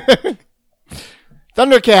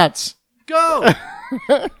 Thundercats. Go!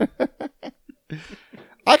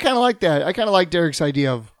 I kind of like that. I kind of like Derek's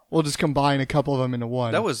idea of we'll just combine a couple of them into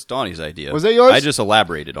one. That was Donnie's idea. Was that yours? I just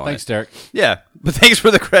elaborated on Thanks, it. Derek. Yeah, but thanks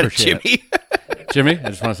for the credit, Appreciate Jimmy. Jimmy, I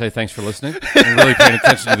just want to say thanks for listening and really paying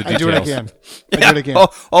attention to the I do details. what I can. I do what I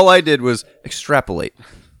can. All I did was extrapolate.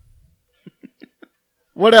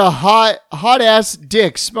 What a hot ass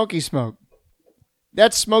dick, Smoky Smoke.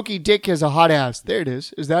 That Smoky Dick has a hot ass. There it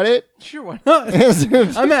is. Is that it? Sure, why not?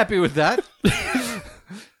 I'm happy with that.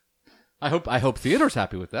 I hope theater's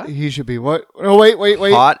happy with that. He should be. What? Oh,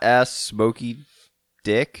 wait. Hot ass smoky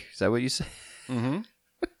dick. Is that what you say?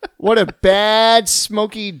 What a bad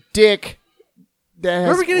Smoky Dick. That has,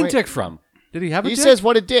 Where are we getting wait. dick from? Did he have a He dick? says,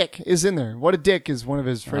 "What a dick" is in there. "What a dick" is one of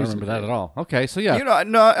his I don't phrases. remember that at all. Okay, so yeah. You know,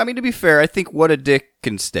 no. I mean, to be fair, I think "what a dick"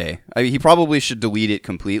 can stay. I mean, he probably should delete it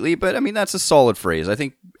completely. But I mean, that's a solid phrase. I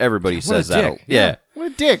think everybody says a that. dick. Yeah.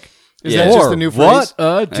 What a dick. Is Yeah. that just Or the new what phrase?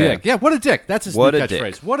 a dick. Yeah, what a dick. That's his What new a dick.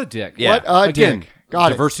 catchphrase. What a dick. Yeah. What a Again, dick. Got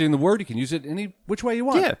diversity in the word. You can use it any which way you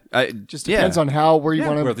want. Yeah. Just depends on where you Yeah,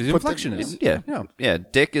 want where to the put inflection is. Yeah. Yeah. Yeah.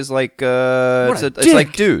 Dick is like a it's like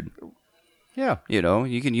dick. dude. Yeah. You know,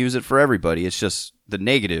 you can use it for everybody. It's just the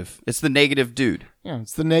negative. It's the negative dude. Yeah,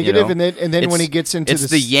 it's the negative, You know? and then when It's- he gets into it's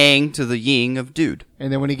the yang to the yin of dude.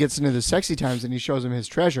 and then when he gets into the sexy times and he shows him his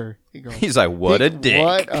treasure, he goes, He's like, what a dick.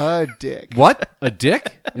 What a dick! What? A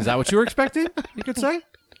dick? Is that what you were expecting? You could say?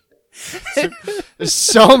 There's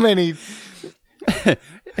so many.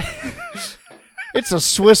 It's a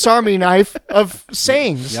Swiss Army knife of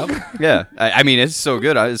sayings. Yep. Yeah, I mean, it's so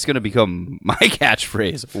good. It's going to become my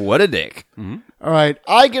catchphrase. What a dick. All right,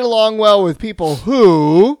 I get along well with people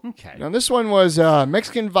who. Okay. Now this one was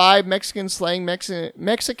Mexican vibe, Mexican slang,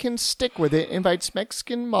 Mexican stick with it. Invites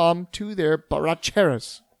Mexican mom to their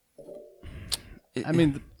borracheras. I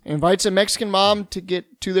mean, Invites a Mexican mom to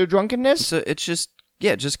get to their drunkenness. So it's just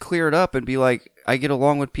clear it up and be like, I get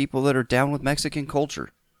along with people that are down with Mexican culture.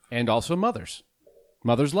 and also mothers.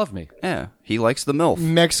 Mothers love me. Yeah, he likes the MILF.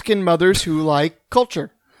 Mexican mothers who like culture.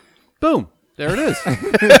 Boom. There it is.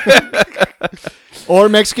 Or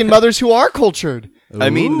Mexican mothers who are cultured. I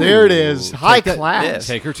mean, There it is. High that- class. yeah.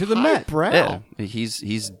 Take her to the High Met. brow. yeah,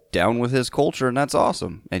 he's down with his culture, and that's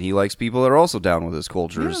awesome. And he likes people that are also down with his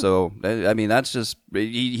culture. So, I mean, that's just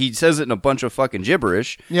he says it in a bunch of fucking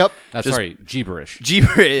gibberish. Yep. That's Just- right. Gibberish. I mean,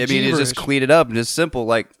 it's just Gibberish. clean it up and just simple.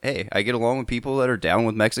 Like, hey, I get along with people that are down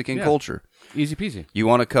with Mexican Yeah. culture. Easy peasy. You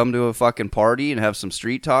want to come to a fucking party and have some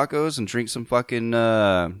street tacos and drink some fucking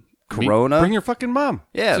Corona? Bring your fucking mom.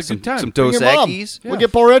 yeah, It's a some good time. some Bring Dos your mom. Equis. We'll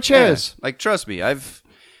get borracheras. Like, trust me, I've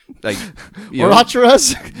like you know,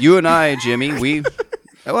 Borracheras. you and I, Jimmy, we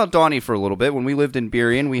well, Donnie for a little bit. When we lived in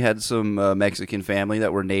Burien, we had some Mexican family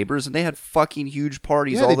that were neighbors, and they had fucking huge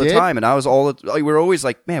parties Yeah, all they the did. time. And I was we were always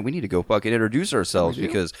like, man, we need to go fucking introduce ourselves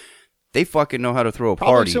because they fucking know how to throw a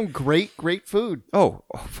Probably party. some great food. Oh,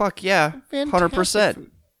 fuck yeah, Fantastic 100%,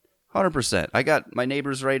 food. 100%. I got my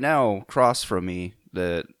neighbors right now across from me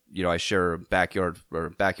that I share a backyard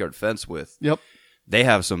fence with. Yep. They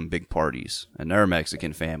have some big parties, and they're a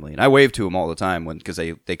Mexican family, and I wave to them all the time because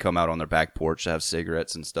they come out on their back porch to have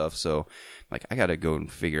cigarettes and stuff. So, like, I gotta go and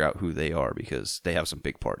figure out who they are because they have some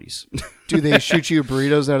big parties. Do they shoot you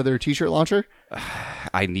burritos out of their t-shirt launcher?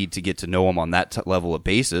 I need to get to know them on that level of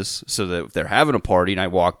basis, so that if they're having a party and I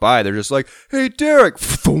walk by, they're just like, "Hey, Derek,"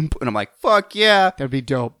 thump, and I'm like, "Fuck yeah!" That'd be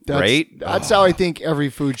dope. That's, Right? That's how I think every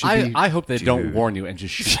food should be. I hope they don't warn you and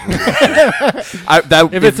just shoot you.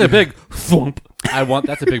 If If it's a big thump,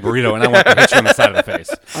 that's a big burrito, and I want to hit you on the side of the face.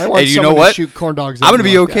 I want And you someone know what? to shoot corn dogs. I'm at gonna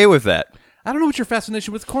me be like okay that. with that. I don't know what your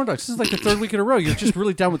fascination with corn dogs. This is like the third week in a row. You're just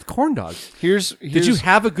really down with corn dogs. Here's Did you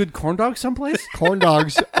have a good corn dog someplace? corn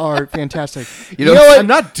dogs are fantastic. You You know, know what? I'm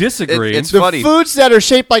not disagreeing. It's The funny. foods that are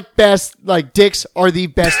shaped like dicks are the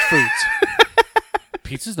best foods.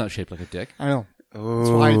 Pizza's not shaped like a dick. I know. That's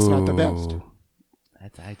why it's not the best.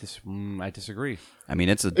 I disagree. I mean,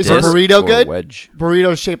 it's a Is a disc burrito or good? wedge.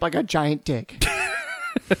 Burritos shaped like a giant dick.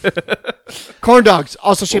 Corn dogs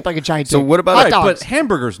also shaped like a giant dick. So what about Hot a- dogs? But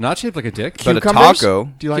hamburgers not shaped like a dick. But a Cucumbers? taco?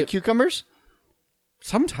 Do you like cucumbers?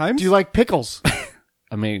 Sometimes. Do you like pickles?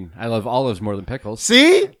 I mean, I love olives more than pickles.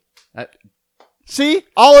 See? I- See?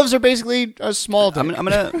 Olives are basically a small dick. I'm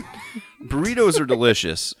gonna. Burritos are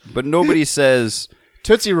delicious, but nobody says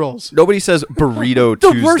Tootsie Rolls. Nobody says burrito The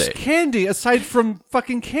Tuesday. worst candy aside from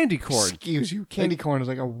fucking candy corn. Excuse you. Candy corn is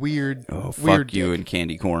like a weird, Oh, fuck weird you dick. and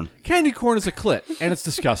candy corn. Candy corn is a clit, and it's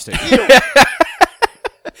disgusting.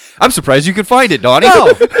 I'm surprised you could find it, Donnie.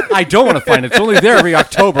 No, I don't want to find it. It's only there every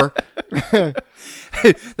October.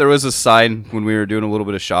 There was a sign when we were doing a little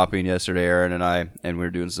bit of shopping yesterday, Aaron and I, and we were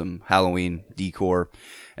doing some Halloween decor.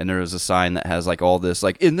 And there was a sign that has like all this,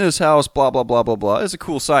 like in this house, blah, blah, blah, blah, blah. It's a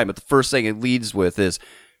cool sign, but the first thing it leads with is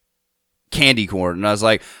candy corn. And I was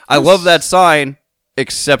like, I love that sign,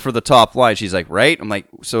 except for the top line. She's like, right? I'm like,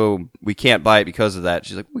 so we can't buy it because of that.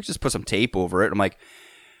 She's like, we just put some tape over it. I'm like,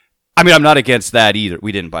 I mean, I'm not against that either.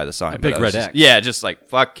 We didn't buy the sign. big but I was red just- X. Yeah, just like,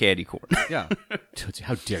 fuck candy corn. Yeah. Tootsie,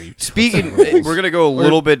 how dare you? Speaking, we're going to go a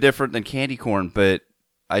little bit different than candy corn, but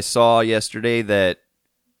I saw yesterday that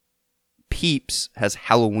Peeps has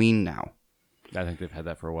Halloween now. I think they've had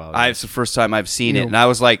that for a while. It's the first time I've seen You it, know- and I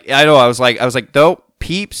was like, I was like, no,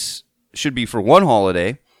 Peeps should be for one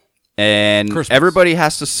holiday, and Christmas. everybody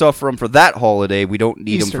has to suffer them for that holiday. We don't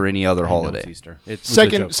need them Easter. for any other I know it's holiday. Easter. It was a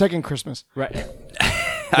joke. Second Christmas. Right.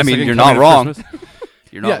 I mean, Second you're coming not of wrong. Christmas.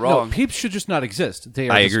 You're not Yeah, wrong. No, Peeps should just not exist. They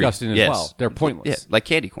are I agree. disgusting as Yes. well. They're pointless. Yeah, like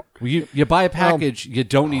candy corn. You buy a package, you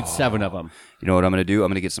don't need 7 of them. You know what I'm going to do? I'm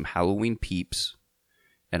going to get some Halloween Peeps,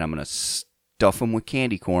 and I'm going to stuff them with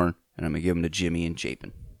candy corn, and I'm going to give them to Jimmy and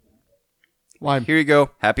Chapin. Why? Here you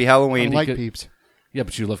go. Happy I Halloween. like could- Peeps. Yeah,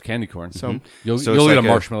 but you love candy corn. So- You'll, So you'll it's eat like a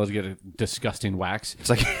a- marshmallow to get a disgusting wax.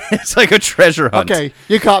 It's like a treasure hunt. Okay,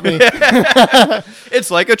 you caught me. It's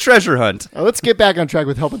like a treasure hunt. Now, let's get back on track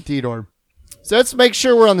with helping Theodore. So let's make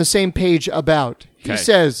sure we're on the same page about. He Okay.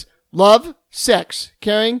 says love, sex,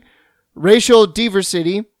 caring, racial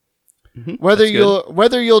diversity. Whether That's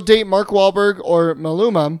good. you'll date Mark Wahlberg or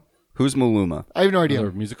Maluma, Who's Maluma? I have no Another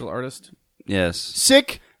idea. musical artist. Yes.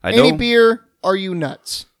 Sick, I any know. beer, are you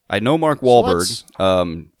nuts? I know Mark Wahlberg.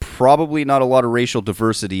 Probably not a lot of racial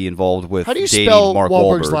diversity involved with How do you dating spell Mark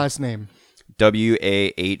Wahlberg's Wahlberg. last name?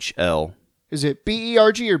 Wahl. Is it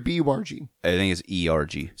B-E-R-G or B-Y-R-G? I think it's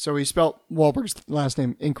ERG. So he spelled Wahlberg's last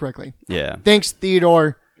name incorrectly. Yeah. Thanks,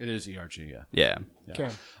 Theodore. It is ERG, yeah. Yeah. Okay.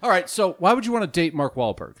 All right, so why would you want to date Mark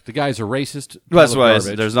Wahlberg? The guy's a racist. That's pile why of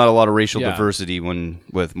garbage. there's not a lot of racial Yeah. diversity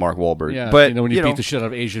with Mark Wahlberg. Yeah, but when you beat the shit out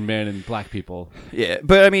of Asian men and black people. yeah,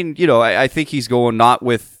 but I mean, I think he's going not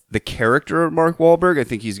with the character of Mark Wahlberg. I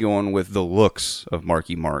think he's going with the looks of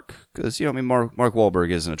Marky Mark because Mark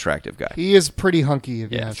Wahlberg is an attractive guy. He is pretty hunky,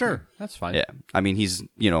 if you Yeah, ask me. Sure, that's fine. Yeah, I mean he's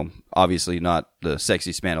obviously not the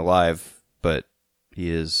sexiest man alive, but he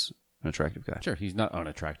is an attractive guy. Sure, he's not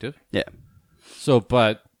unattractive. Yeah. So,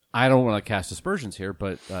 but I don't want to cast aspersions here,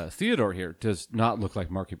 but Theodore here does not look like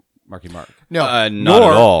Marky Mark. No. Not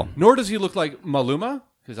at all. Nor does he look like Maluma,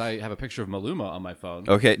 because I have a picture of Maluma on my phone.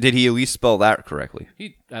 Okay, did he at least spell that correctly?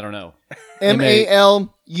 I don't know.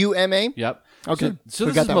 M-A-L-U-M-A? Yep. Okay. So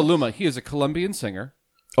We this got is that one. Maluma. He is a Colombian singer.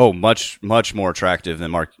 Oh, much more attractive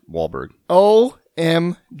than Mark Wahlberg.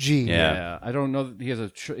 O-M-G. Yeah. I don't know that he has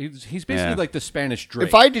a. He's basically Yeah. like the Spanish Drake.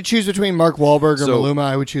 If I had to choose between Mark Wahlberg or So- Maluma,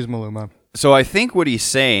 I would choose Maluma. So I think what he's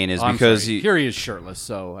saying is I'm because sorry. Here he is shirtless.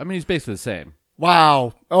 So I mean, he's basically the same.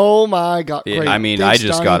 Wow. Oh, my God. Yeah, Great. I mean, Thanks, I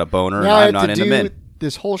just Donnie. got a boner and Now I I'm have not to into do men.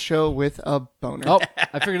 this whole show with a boner. Oh,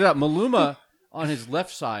 I figured it out. Maluma on his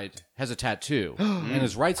left side has a tattoo, and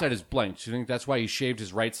his right side is blank. Do you think that's why he shaved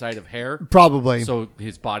his right side of hair? Probably. So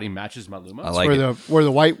his body matches Maluma? I like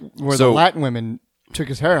where it. the So- Latin women took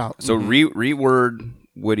his hair out. So reword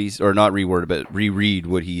what he's, or not reword, but reread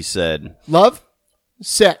what he said. Love,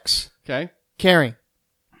 sex, Okay. caring,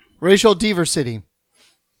 racial diversity.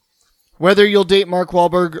 Whether you'll date Mark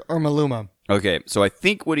Wahlberg or Maluma. Okay, so I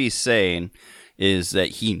think what he's saying is that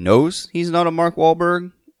he knows he's not a Mark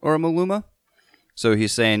Wahlberg or a Maluma. So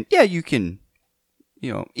he's saying, yeah, you can,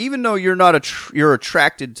 even though you're not you're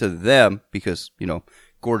attracted to them because,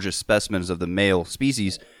 gorgeous specimens of the male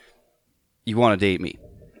species, you want to date me.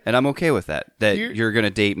 And I'm okay with that. That you're going to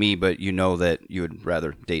date me, but you know that you would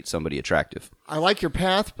rather date somebody attractive. I like your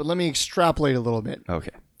path, but let me extrapolate a little bit.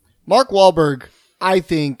 Okay. Mark Wahlberg, I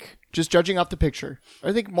think, just judging off the picture,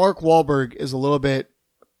 I think Mark Wahlberg is a little bit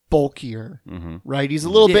bulkier, right? He's a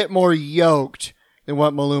little bit more yoked than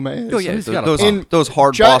what Maluma is. Oh, yeah, he's got a pump. those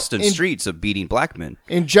hard Ju- Boston in- streets of beating black men.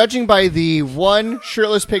 And judging by the one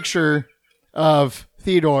shirtless picture of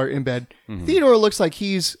Theodore in bed, Theodore looks like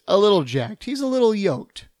he's a little jacked. He's a little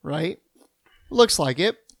yoked, right? Looks like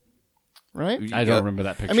it, right? I don't remember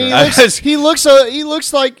that picture. I mean, he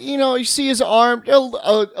looks like, you see his arm, a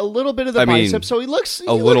little bit of the I mean, bicep, so he looks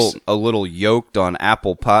a little yoked on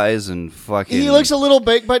apple pies and fucking. He looks a little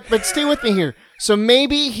big, but stay with me here. So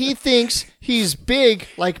maybe he thinks he's big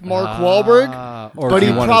like Mark Wahlberg, but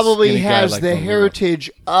he probably has the heritage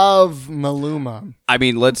of Maluma. I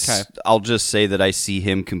mean, I'll just say that I see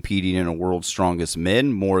him competing in a World's Strongest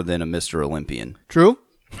Men more than a Mr. Olympian. True?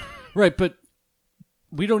 Right, but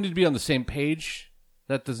we don't need to be on the same page.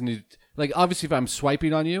 That doesn't need... Like, obviously, if I'm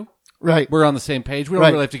swiping on you, right, we're on the same page. We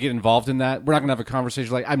don't really have to get involved in that. We're not going to have a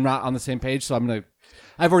conversation like, I'm not on the same page, so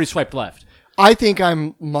I've already swiped left. I think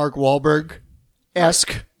I'm Mark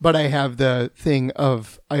Wahlberg-esque, but I have the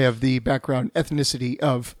background ethnicity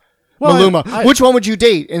of Maluma. Which one would you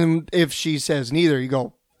date? And if she says neither, you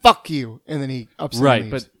go, fuck you, and then he ups and right,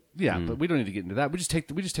 leaves. but we don't need to get into that. We just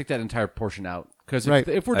take that entire portion out. Because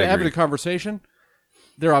if we're having a conversation,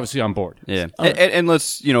 they're obviously on board. Yeah. And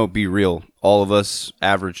let's, be real. All of us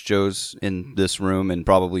average Joes in this room and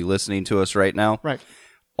probably listening to us right now. Right.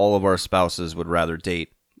 All of our spouses would rather date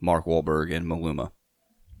Mark Wahlberg and Maluma.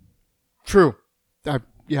 True. I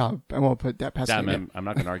won't put that past him. I'm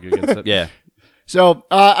not going to argue against it. Yeah. So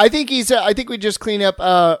I think we just clean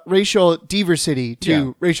up racial diversity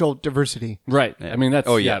to racial diversity. Right. Yeah. I mean, that's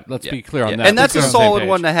let's be clear on that. And that's a solid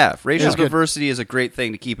 1.5. Racial diversity is a great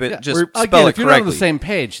thing to keep it. Just spell again, it if you're correctly. not on the same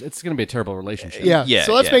page, it's going to be a terrible relationship. Yeah.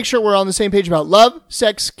 So let's make sure we're on the same page about love,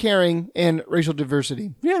 sex, caring, and racial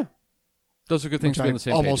diversity. Yeah. Those are good things to be on the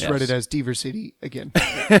same page. Almost read it as diversity again.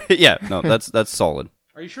 Yeah. No, that's solid.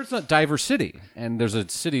 Are you sure it's not Divercity? And there's a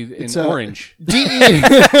city in Orange. DE.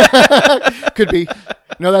 Could be.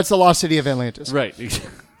 No, that's the lost city of Atlantis. Right.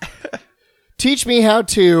 Teach me how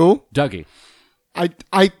to... Dougie.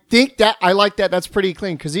 I think that... I like that. That's pretty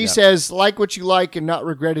clean. Because he says, like what you like and not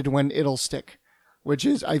regret it when it'll stick. Which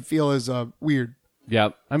is, I feel, is weird. Yeah.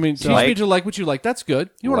 I mean, teach me to like what you like. That's good.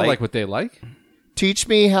 You want to like what they like. Teach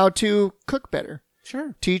me how to cook better.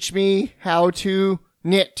 Sure. Teach me how to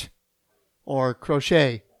knit. Or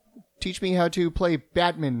crochet. Teach me how to play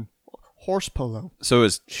badminton, horse polo. So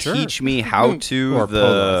teach me how to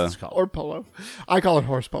or polo. I call it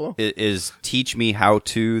horse polo. Is teach me how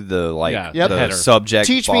to the header. Subject.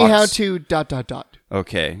 Teach box. me how to ...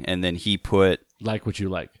 Okay, and then he put like what you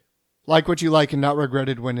like. Like what you like and not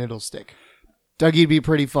regretted when it'll stick. Dougie'd be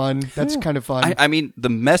pretty fun. That's kind of fun. I mean, the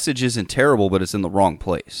message isn't terrible, but it's in the wrong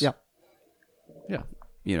place. Yeah.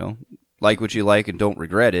 Yeah. Like what you like and don't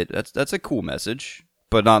regret it. That's a cool message,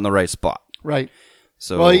 but not in the right spot. Right.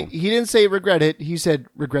 So well, he didn't say regret it. He said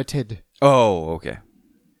regretted. Oh, okay.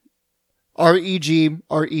 REGRETTED.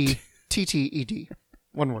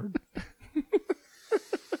 One word.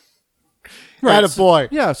 Right. Attaboy.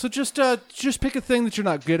 Yeah. So just pick a thing that you're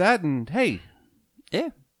not good at, and hey,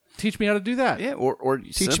 teach me how to do that. Yeah. Or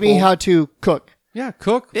teach me how to cook. Yeah.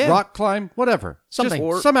 Cook, rock climb, whatever.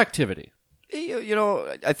 Something. Some activity.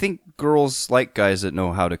 I think girls like guys that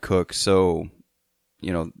know how to cook, so,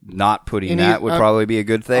 not putting that would probably be a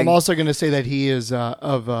good thing. I'm also going to say that he is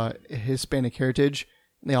of Hispanic heritage.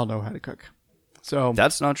 They all know how to cook. So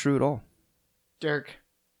that's not true at all. Derek.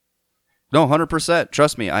 No, 100%.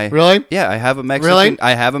 Trust me. Really? Yeah, I have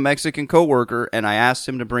a Mexican coworker, and I asked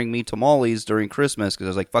him to bring me tamales during Christmas because I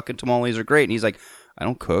was like, fucking tamales are great. And he's like, I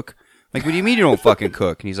don't cook. I'm like, what do you mean you don't fucking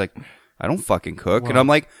cook? And he's like, I don't fucking cook. Wow. And I'm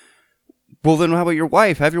like, well, then how about your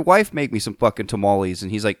wife? Have your wife make me some fucking tamales. And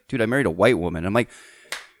he's like, dude, I married a white woman. I'm like,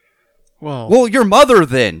 well, your mother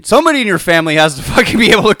then. Somebody in your family has to fucking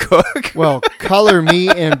be able to cook. Well, color me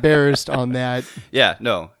embarrassed on that. Yeah,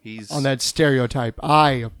 no. He's on that stereotype.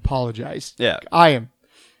 I apologize. Yeah. I am.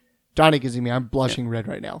 Donnie gives me. I'm blushing red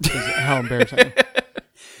right now because of how embarrassed I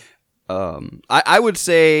am. I would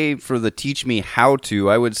say for the teach me how to,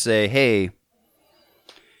 I would say, hey,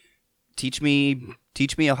 teach me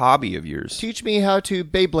a hobby of yours. Teach me how to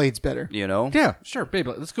Beyblades better. Yeah, sure.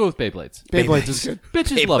 Beyblades. Let's go with Beyblades. Beyblades is good.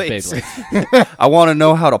 Bitches love Beyblades. I want to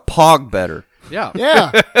know how to pog better. Yeah.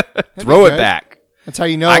 Yeah. Throw it back. That's how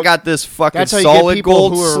you know. I got this fucking that's how you solid get people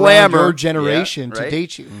gold who are slammer. Your generation to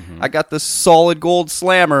date you. Mm-hmm. I got this solid gold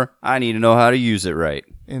slammer. I need to know how to use it right.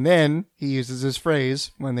 And then he uses this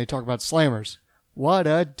phrase when they talk about slammers. What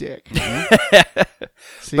a dick.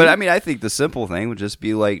 But I mean, I think the simple thing would just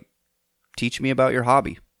be like, teach me about your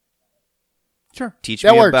hobby. Sure. Teach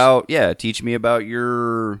me about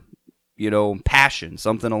your, passion,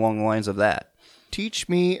 something along the lines of that. Teach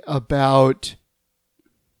me about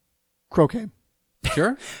croquet.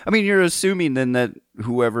 Sure. I mean, you're assuming then that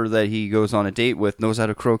whoever that he goes on a date with knows how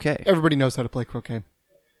to croquet. Everybody knows how to play croquet.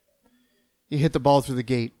 You hit the ball through the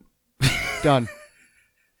gate. Done.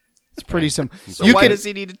 It's pretty simple. So why does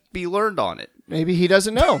he need to be learned on it? Maybe he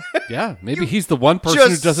doesn't know. Yeah, maybe he's the one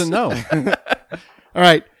person who doesn't know. All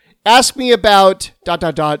right. Ask me about ...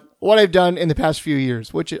 what I've done in the past few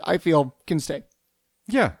years, which I feel can stay.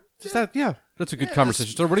 Yeah. Just that, yeah. That's a good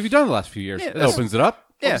conversation. So what have you done the last few years? Yeah, It opens it up.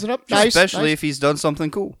 Yeah, Opens it up. Nice, especially nice. if he's done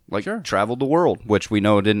something cool, like Sure. traveled the world, which we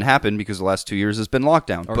know didn't happen because the last 2 years has been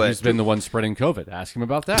lockdown. Or but he's been the one spreading COVID. Ask him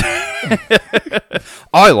about that.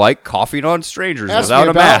 I like coughing on strangers Ask without me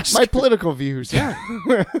a about mask. my political views. Yeah.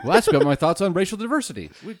 Well, ask about my thoughts on racial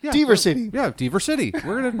diversity. Diversity. Yeah, diversity.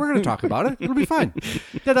 We're gonna talk about it. It'll be fine.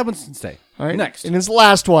 Yeah, that one's stay. All right. Next. And his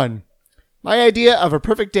last one. My idea of a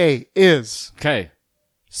perfect day is Okay.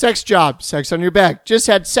 sex job, sex on your back. Just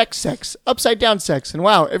had sex, upside down sex. And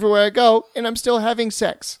wow, everywhere I go, and I'm still having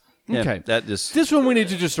sex. Yeah, Okay. that just This one we need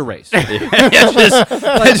to just erase.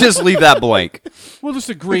 just leave that blank. We'll just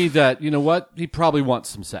agree that, you know what? He probably wants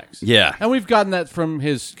some sex. Yeah. And we've gotten that from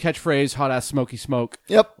his catchphrase, hot ass smoky smoke.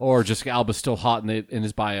 Yep. Or just Alba's still hot in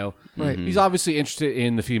his bio. Right. He's obviously interested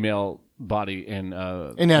in the female body in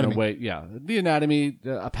Anatomy. in a way. Yeah. The anatomy,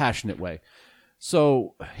 a passionate way.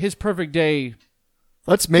 So his perfect day,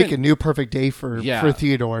 Let's make a new perfect day for Yeah.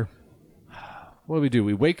 Theodore. what do we do?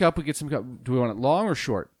 We wake up, we get some, do we want it long or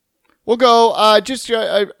short? We'll go just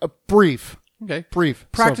a brief. Okay. Brief.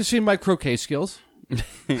 Practicing my croquet skills.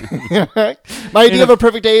 My idea of a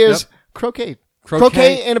perfect day is croquet.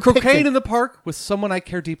 Croquet and a Croquet picnic. in the park with someone I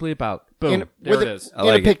care deeply about. Boom. And there with it is. I And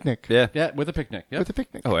like a it. picnic. Yeah. Yeah, with a picnic. Yep. With a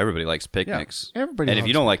picnic. Oh, everybody likes picnics. Everybody And if you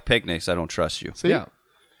loves don't like picnics, I don't trust you. See? Yeah.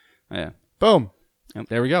 Yeah. Boom.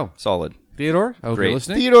 There we go. Solid. Theodore, I hope Great. you're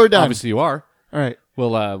listening. Theodore done. Obviously you are. All right.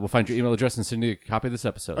 We'll find your email address and send you a copy of this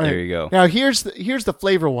episode. All right. There you go. Now here's the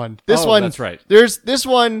flavor one. This Oh, one. that's right. There's this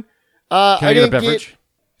one. Can I get a didn't beverage?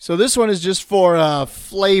 So this one is just for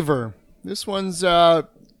flavor. This one's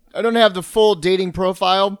I don't have the full dating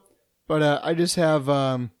profile, but I just have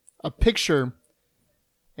a picture,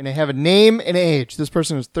 and I have a name and an age. This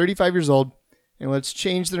person is 35 years old, and let's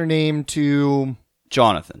change their name to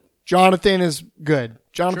Jonathan. Jonathan. Is good.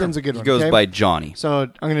 Jonathan's a good He one. goes okay? by Johnny. So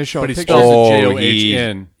I'm going to show But a he picture. spells it Oh,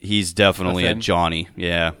 John. he's definitely a Nothing. Johnny.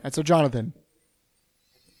 Yeah. That's a Jonathan.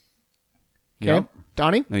 Okay, Yep.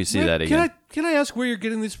 Donnie. Let me see that again. Can I ask where you're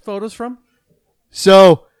getting these photos from?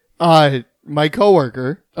 So my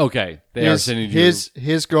coworker, Okay. They are sending you.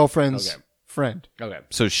 his girlfriend's Okay. friend. Okay.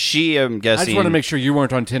 So she, I'm I guessing. just want to make sure you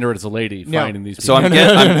weren't on Tinder as a lady No. finding these people.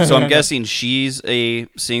 So I'm guessing she's a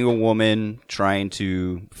single woman trying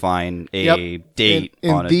to find a date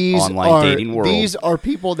And on an these online are, dating world. These are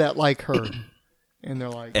people that like her, and they're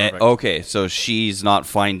like, Okay, so she's not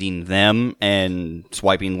finding them and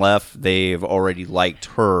swiping left. They've already liked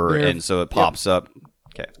her, They're- and so it pops up.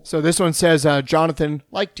 Okay. so this one says Jonathan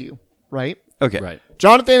liked you, right? Okay. Right.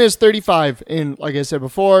 Jonathan is 35, and like I said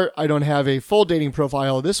before, I don't have a full dating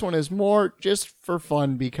profile. This one is more just for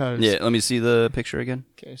fun because. Yeah. Let me see the picture again.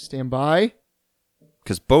 Okay, stand by.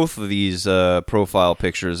 Because both of these profile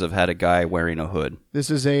pictures have had a guy wearing a hood. This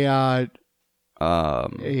is a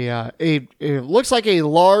it looks like a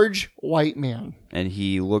large white man. And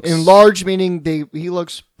he looks. And large meaning he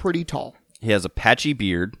looks pretty tall. He has a patchy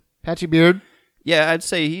beard. Patchy beard. Yeah, I'd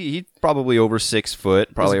say he's probably over 6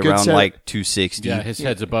 foot, probably He's a good around set. like 260. Yeah, his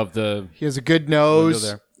head's above the. He has a good nose.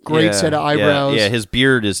 there. Great Yeah, set of yeah, eyebrows. Yeah, his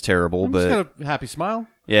beard is terrible, He's but got a happy smile.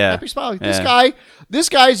 yeah. Happy smile. Yeah. This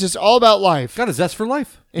guy's just all about life. Got a zest for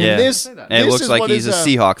life. And Yeah. this, And it this looks is like what he's is, a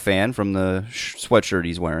Seahawk fan from the sweatshirt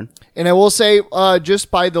he's wearing. And I will say, just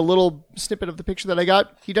by the little snippet of the picture that I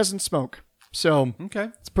got, he doesn't smoke. So Okay.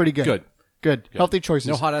 it's pretty good. Good. Good. Healthy choices.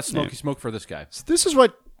 No hot ass smoky smoke for this guy. So this is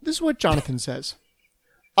what Jonathan says.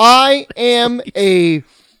 I am a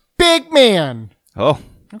big man. Oh,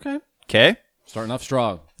 Okay. okay. Starting off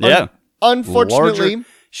strong. Yeah. Unfortunately,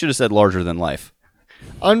 Should have said larger than life.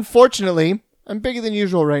 Unfortunately, I'm bigger than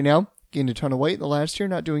usual right now. Gained a ton of weight in the last year,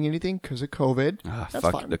 not doing anything because of COVID. That's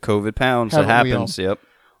Fuck fine. the COVID pounds. Haven't That we happens. Yep.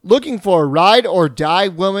 Looking for a ride or die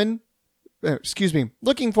woman.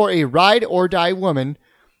 Looking for a ride or die woman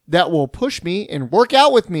that will push me and work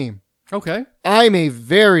out with me. Okay. I'm a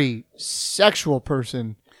very sexual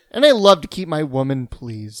person, and I love to keep my woman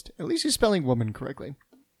pleased. At least he's spelling woman correctly.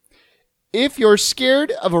 If you're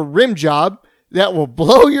scared of a rim job that will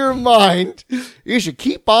blow your mind, you should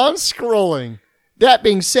keep on scrolling. That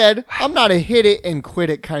being said, I'm not a hit it and quit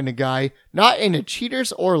it kind of guy, not into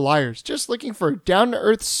cheaters or liars, just looking for a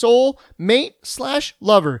down-to-earth soul mate /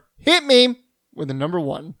 lover. Hit me with a number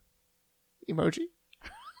 1 emoji.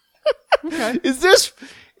 Okay. Is this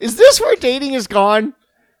where dating is gone?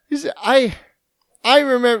 I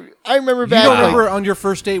remember You back. don't like- remember on your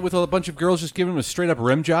first date with a bunch of girls just giving him a straight up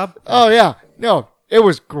rim job? oh yeah, no, it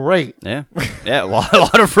was great. Yeah. Yeah. A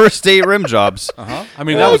lot of first date rim jobs. Huh? I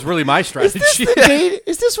mean, that was really my Is this strategy. the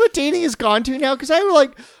is this what dating has gone to now? Because I was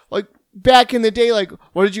like back in the day, like,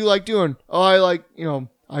 what did you like doing? Oh,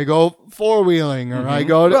 I I go four-wheeling, or I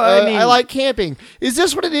go. I like camping. Is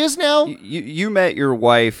this what it is now? You met your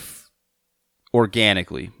wife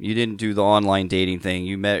organically. You didn't do the online dating thing.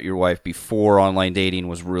 You met your wife before online dating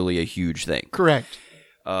was really a huge thing. Correct.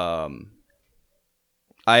 I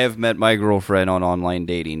have met my girlfriend on online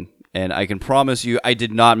dating, and I can promise you I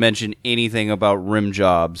did not mention anything about rim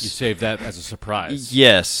jobs. You saved that as a surprise.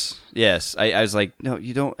 Yes. I was like, no,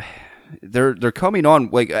 you don't. They're coming on.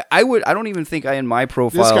 Like I don't even think in my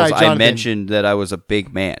profiles I mentioned that I was a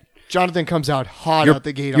big man. Jonathan comes out hot out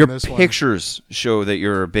the gate on this one. Your pictures show that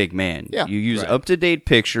you're a big man. Yeah. You use up-to-date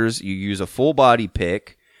pictures. You use a full-body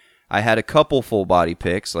pic. I had a couple full-body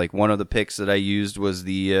pics. Like, one of the pics that I used was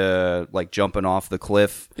the, jumping off the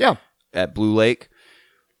cliff at Blue Lake.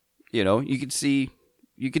 You know, you could see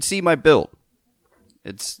my build.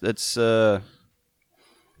 That's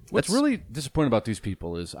What's really disappointing about these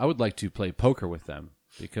people is I would like to play poker with them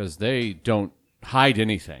because they don't hide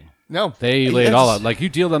anything. No. They lay it all out. Like, you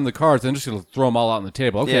deal them the cards, they're just going to throw them all out on the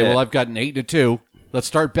table. Okay, well, I've got an 8 and a 2. Let's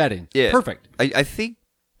start betting. Yeah. Perfect. I think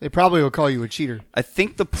they probably will call you a cheater. I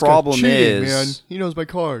think the problem is, man, he knows my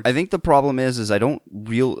cards. I think the problem is I don't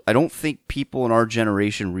think people in our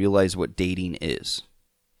generation realize what dating is.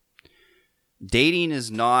 Dating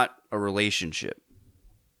is not a relationship.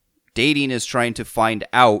 Dating is trying to find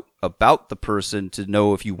out about the person to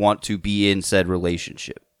know if you want to be in said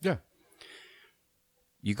relationship. Yeah.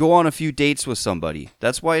 You go on a few dates with somebody.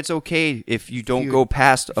 That's why it's okay if you don't go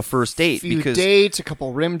past a first date. Few dates, a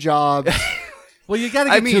couple rim jobs. Well, you got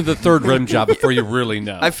to get to the third rim job before you really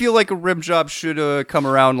know. I feel like a rim job should come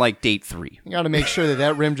around like date 3. You got to make sure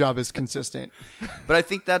that rim job is consistent. But I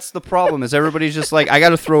think that's the problem is everybody's just like, I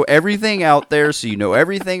got to throw everything out there so you know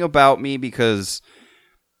everything about me because...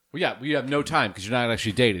 Well, yeah, you have no time because you're not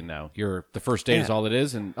actually dating now. The first date is all it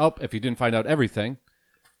is, and if you didn't find out everything,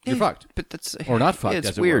 you're fucked. But that's or not fucked.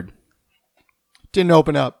 It's weird. Didn't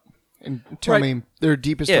open up and tell me their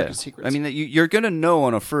deepest darkest secrets. I mean, you're gonna know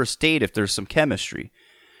on a first date if there's some chemistry.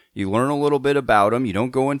 You learn a little bit about them. You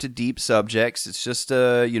don't go into deep subjects. It's just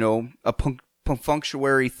a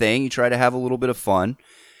punctuary thing. You try to have a little bit of fun,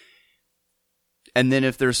 and then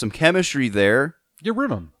if there's some chemistry there, you rim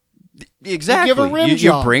them. Exactly. You give a rim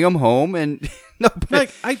job. You bring them home, and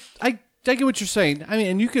I get what you're saying. I mean,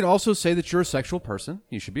 and you can also say that you're a sexual person.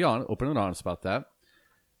 You should be open and honest about that.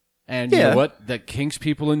 And you know what? That kinks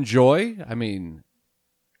people enjoy. I mean,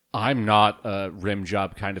 I'm not a rim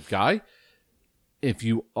job kind of guy. If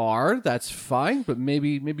you are, that's fine. But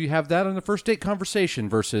maybe you have that on the first date conversation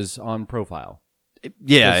versus on profile.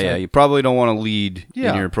 Yeah. You probably don't want to lead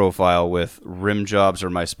in your profile with rim jobs are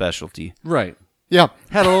my specialty. Right. Yeah.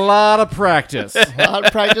 Had a lot of practice.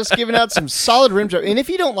 Giving out some solid rim job. And if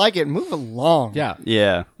you don't like it, move along.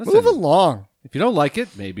 Yeah. Listen, move along. If you don't like it,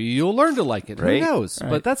 maybe you'll learn to like it. Right? Who knows?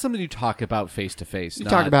 Right. But that's something you talk about face to face. You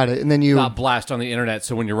talk about it, and then you... Not blast on the internet,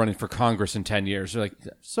 so when you're running for Congress in 10 years, you're like,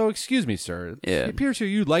 so excuse me, sir. It appears here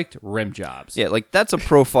you liked rim jobs. Yeah, like that's a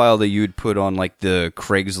profile that you'd put on like the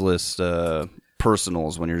Craigslist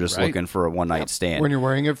personals when you're just looking for a one-night stand. When you're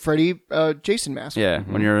wearing a Freddy Jason mask. Yeah,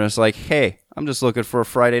 when you're just like, hey, I'm just looking for a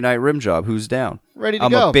Friday night rim job. Who's down? Ready to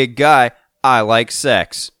I'm go. a big guy. I like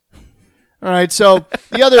sex. All right, so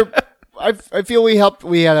the other... I feel we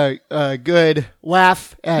had a good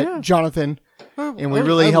laugh at Jonathan, and we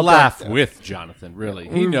really helped laugh with Jonathan, really.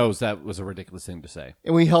 He knows that was a ridiculous thing to say.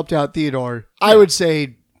 And we helped out Theodore, I would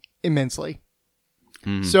say, immensely.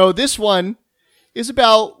 So this one is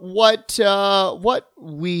about what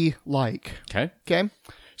we like. Okay?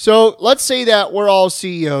 So let's say that we're all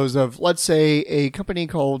CEOs of, let's say, a company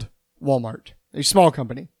called Walmart, a small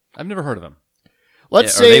company. I've never heard of them.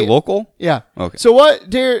 Let's Are say they local? Yeah. Okay. So what,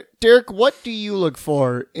 Derek? What do you look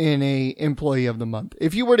for in a employee of the month?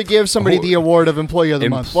 If you were to give somebody the award of employee of the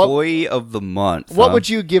month, employee of the month. What would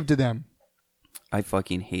you give to them? I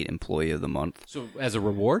fucking hate employee of the month. So as a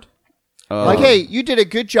reward, like, hey, you did a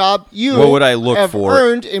good job. You what would I look have for?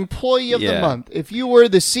 Earned employee of the month. If you were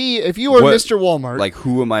if you were Mr. Walmart, like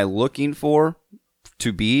who am I looking for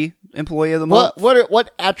to be employee of the month?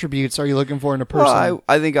 What attributes are you looking for in a person? Well,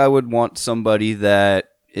 I think I would want somebody that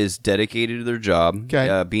is dedicated to their job.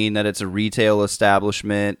 Okay. Being that it's a retail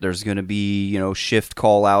establishment, there's going to be shift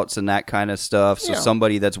call outs and that kind of stuff. So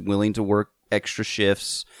somebody that's willing to work extra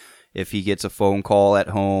shifts. If he gets a phone call at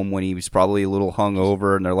home when he was probably a little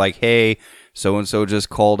hungover and they're like, hey, so-and-so just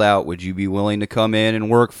called out. Would you be willing to come in and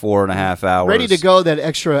work 4.5 hours? Ready to go that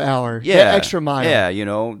extra hour, that extra mile. Yeah,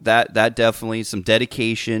 that definitely some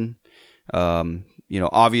dedication.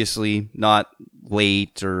 Obviously not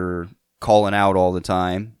late or calling out all the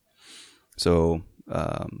time. So,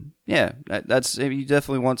 that's you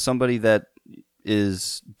definitely want somebody that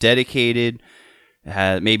is dedicated.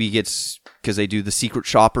 Maybe gets, because they do the secret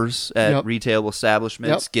shoppers at retail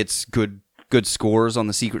establishments, gets good scores on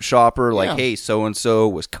the secret shopper. Like, hey, so-and-so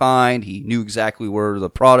was kind. He knew exactly where the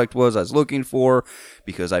product was I was looking for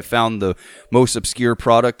because I found the most obscure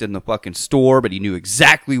product in the fucking store, but he knew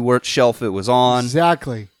exactly what shelf it was on.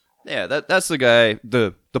 Exactly. Yeah, that's the guy,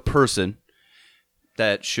 the person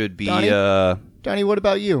that should be Donnie, what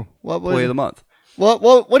about you? Employee of the month.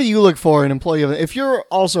 What do you look for in employee of the month? If you're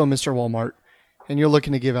also a Mr. Walmart and you're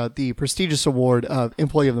looking to give out the prestigious award of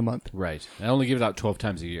Employee of the Month. Right. I only give it out 12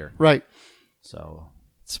 times a year. Right. So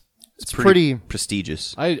it's pretty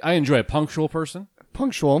prestigious. I enjoy a punctual person.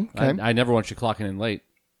 Punctual. Okay. I never want you clocking in late.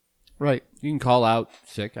 Right. You can call out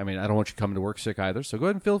sick. I mean, I don't want you coming to work sick either. So go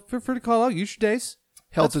ahead and feel free to call out. Use your days.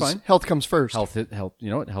 Health comes first. Health. You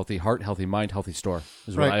know what? Healthy heart, healthy mind, healthy store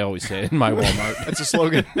is what I always say in my Walmart. That's a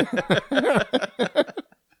slogan.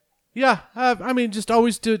 Yeah. I mean, just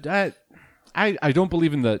always do. I don't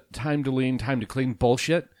believe in the time to lean, time to clean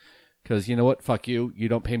bullshit. Because you know what? Fuck you. You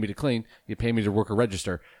don't pay me to clean. You pay me to work a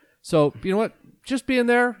register. So, you know what? Just being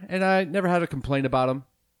there, and I never had a complaint about them.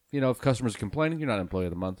 You know, if customers are complaining, you're not an employee of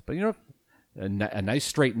the month. But, you know, a nice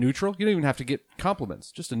straight neutral. You don't even have to get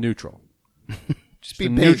compliments. Just a neutral. Just be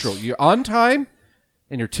neutral. You're on time,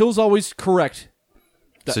 and your till's always correct.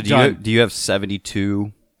 So do you have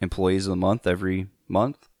 72 employees of the month every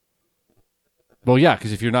month? Well, yeah,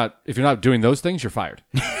 because if you're not doing those things, you're fired.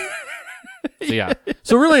 So yeah.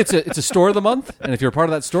 So really, it's a store of the month, and if you're a part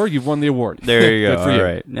of that store, you've won the award. There you go. Good for you. All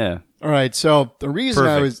right. Yeah. All right. So the reason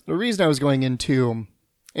I was going into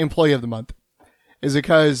Employee of the Month is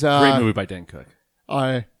because great movie by Dan Cook.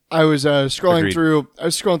 I was scrolling Agreed. through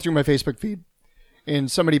my Facebook feed, and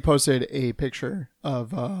somebody posted a picture of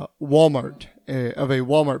Walmart of a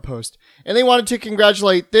Walmart post, and they wanted to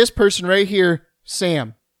congratulate this person right here,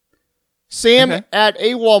 Sam. Sam at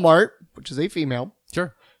a Walmart, which is a female.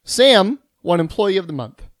 Sure. Sam won Employee of the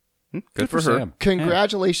Month. Good for her. Sam.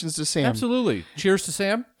 Congratulations to Sam. Absolutely. Cheers to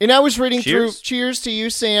Sam. And I was reading Cheers. through. Cheers to you,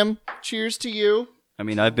 Sam. Cheers to you. I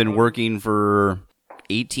mean, I've been working for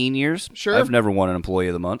 18 years. Sure. I've never won an Employee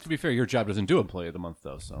of the Month. To be fair, your job doesn't do Employee of the Month,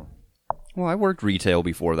 though, so. Well, I worked retail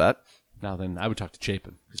before that. Now then, I would talk to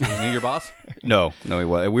Chapin. Isn't he your boss? No, he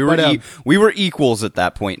wasn't. But, We were equals at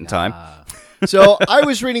that point in time. So I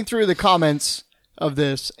was reading through the comments of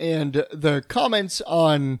this, and the comments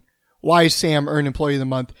on why Sam earned Employee of the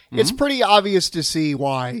Month. It's pretty obvious to see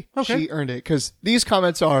why she earned it, because these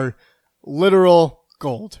comments are literal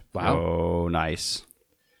gold. Wow. Oh, nice.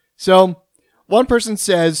 So one person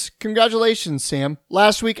says, "Congratulations, Sam.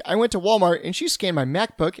 Last week I went to Walmart and she scanned my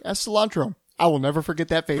MacBook as cilantro. I will never forget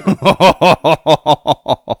that favor."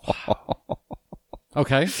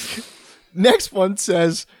 Okay. Next one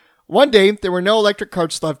says, "One day there were no electric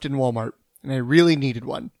carts left in Walmart, and I really needed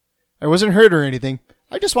one. I wasn't hurt or anything.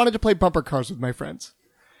 I just wanted to play bumper cars with my friends."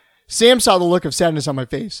 Sam saw the look of sadness on my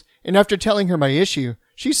face, and after telling her my issue,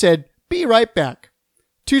 she said, "Be right back."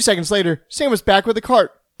 2 seconds later, Sam was back with a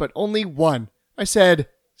cart, but only one. I said,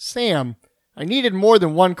 "Sam, I needed more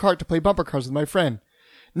than one cart to play bumper cars with my friend."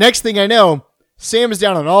 Next thing I know, Sam is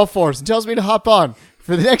down on all fours and tells me to hop on.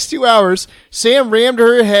 For the next 2 hours, Sam rammed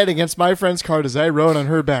her head against my friend's cart as I rode on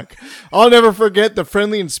her back. I'll never forget the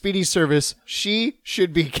friendly and speedy service. She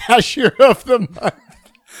should be cashier of the month.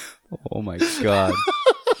 Oh, my God.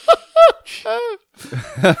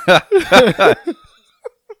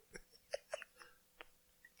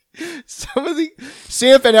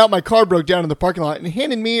 Sam found out my car broke down in the parking lot and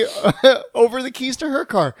handed me over the keys to her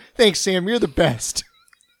car. Thanks, Sam. You're the best.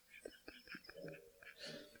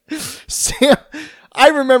 Sam, I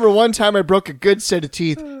remember one time I broke a good set of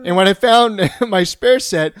teeth, and when I found my spare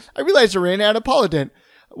set, I realized I ran out of Polident.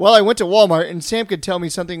 Well, I went to Walmart, and Sam could tell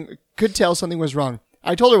something was wrong.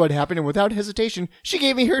 I told her what happened, and without hesitation, she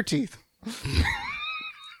gave me her teeth.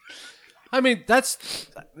 I mean, that's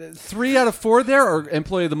 3 out of 4 there are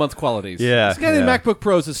Employee of the Month qualities. Yeah. This guy in MacBook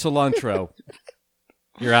Pros is cilantro.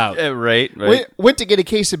 You're out. Right. Went to get a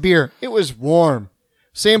case of beer. It was warm.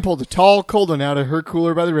 Sam pulled a tall, cold one out of her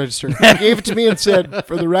cooler by the register, gave it to me, and said,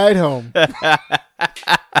 "For the ride home."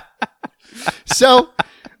 So,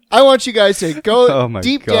 I want you guys to go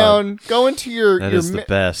deep down, go into your the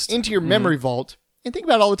best. into your memory vault, and think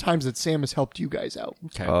about all the times that Sam has helped you guys out.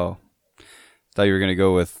 Okay. Oh. Thought you were going to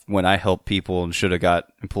go with when I helped people and should have got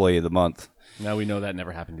Employee of the Month. Now we know that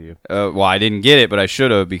never happened to you. Well, I didn't get it, but I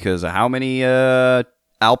should have, because of how many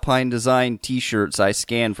Alpine Design T-shirts I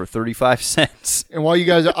scanned for 35 cents. And while you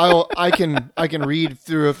guys, I can read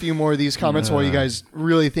through a few more of these comments while you guys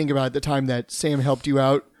really think about the time that Sam helped you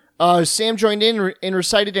out. Sam joined in and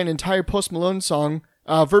recited an entire Post Malone song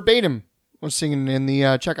verbatim was singing in the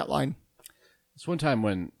checkout line. This one time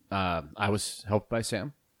when I was helped by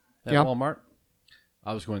Sam at Yeah. Walmart,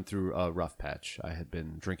 I was going through a rough patch. I had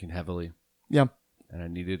been drinking heavily, Yeah. and I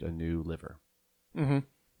needed a new liver. Mm-hmm.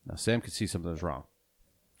 Now, Sam could see something was wrong.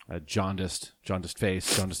 I had jaundiced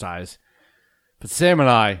face, jaundiced eyes. But Sam and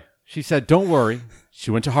I, she said, don't worry. She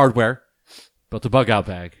went to Hardware, built a bug out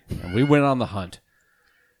bag, and we went on the hunt.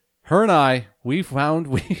 Her and I, we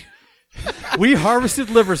harvested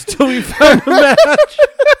livers till we found a match.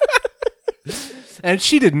 And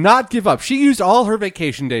she did not give up. She used all her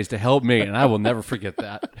vacation days to help me, and I will never forget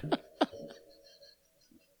that.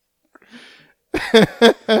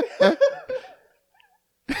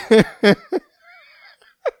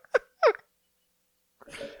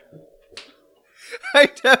 I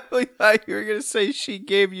definitely thought you were going to say she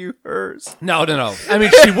gave you hers. No. I mean,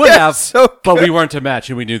 she would have, so but we weren't a match,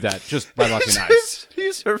 and we knew that just by locking eyes.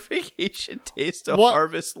 Use her vacation days to What?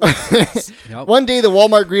 harvest livers. Yep. One day, the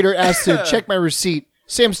Walmart greeter asked to check my receipt.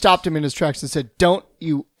 Sam stopped him in his tracks and said, "Don't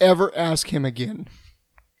you ever ask him again."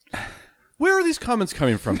 Where are these comments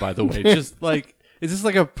coming from, by the way? Just like, is this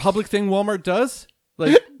like a public thing Walmart does?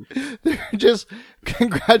 Like, Just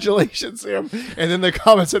congratulations, Sam. And then the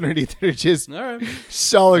comments underneath it are just all right.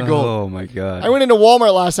 solid gold. Oh my god. I went into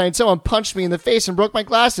Walmart last night and someone punched me in the face and broke my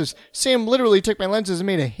glasses. Sam literally took my lenses and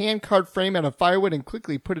made a hand card frame out of firewood and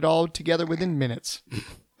quickly put it all together within minutes.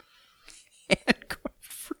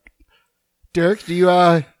 Derek, do you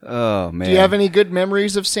Oh man. do you have any good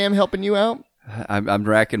memories of Sam helping you out? I'm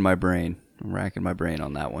racking my brain. I'm racking my brain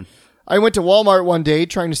on that one. I went to Walmart one day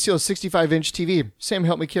trying to steal a 65-inch TV. Sam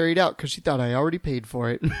helped me carry it out because she thought I already paid for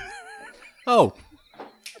it. Oh,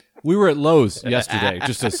 we were at Lowe's yesterday.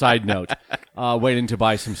 Just a side note, waiting to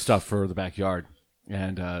buy some stuff for the backyard.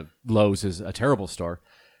 And Lowe's is a terrible store,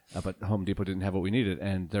 but Home Depot didn't have what we needed.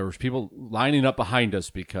 And there was people lining up behind us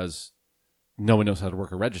because no one knows how to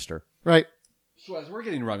work a register. Right. So as we're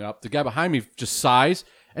getting rung up, the guy behind me just sighs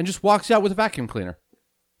and just walks out with a vacuum cleaner.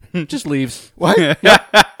 Just leaves. What?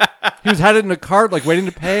 He was had it in a cart, like waiting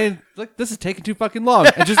to pay. And, like, this is taking too fucking long,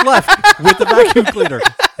 and just left with the vacuum cleaner.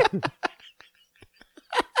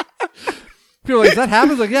 People are like, that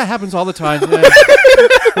happens? Like, yeah, it happens all the time. Yeah.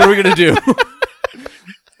 What are we gonna do?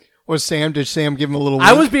 Did Sam give him a little wink?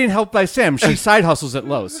 I was being helped by Sam. She side hustles at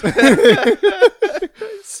Lowe's.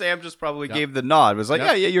 Sam just probably gave the nod. Was like,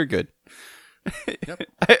 Yep. yeah, you're good.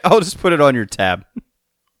 I'll just put it on your tab.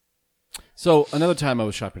 So another time I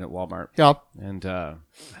was shopping at Walmart. Yeah. And I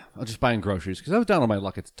was just buying groceries because I was down on my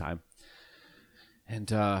luck at the time.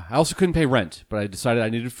 And I also couldn't pay rent, but I decided I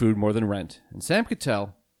needed food more than rent. And Sam could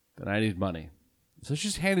tell that I needed money. So she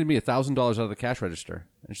just handed me $1,000 out of the cash register.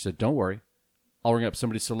 And she said, don't worry. I'll ring up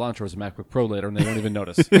somebody's cilantro as a MacBook Pro later and they won't even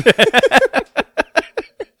notice.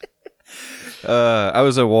 I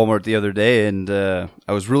was at Walmart the other day, and I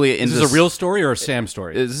was really into Is this a real story or a Sam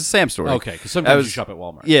story? It's a Sam story. Okay, because sometimes you shop at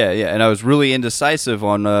Walmart. Yeah, and I was really indecisive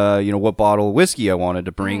on what bottle of whiskey I wanted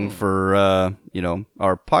to bring for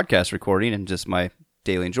our podcast recording and just my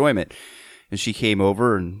daily enjoyment. And she came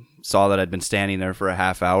over and saw that I'd been standing there for a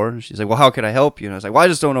half hour. And she's like, "Well, how can I help you?" And I was like, "Well, I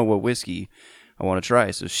just don't know what whiskey I want to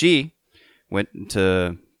try." So she went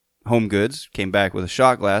to Home Goods, came back with a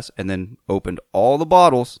shot glass, and then opened all the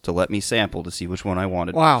bottles to let me sample to see which one I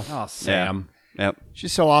wanted. Wow. Oh, Sam. Yep.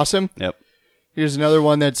 She's so awesome. Yep. Here's another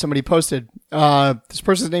one that somebody posted. This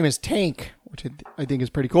person's name is Tank, which I think is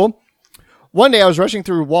pretty cool. One day I was rushing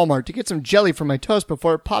through Walmart to get some jelly for my toast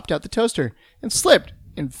before it popped out the toaster and slipped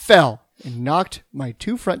and fell and knocked my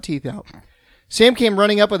 2 front teeth out. Sam came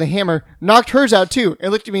running up with a hammer, knocked hers out too,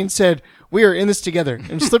 and looked at me and said, "We are in this together,"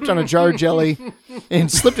 and slipped on a jar of jelly and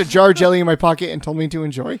slipped a jar of jelly in my pocket and told me to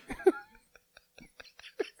enjoy.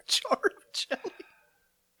 Jar of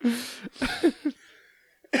jelly.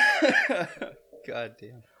 God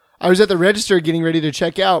damn. I was at the register getting ready to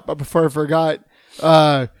check out, but I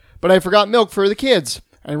forgot milk for the kids.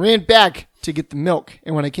 I ran back to get the milk,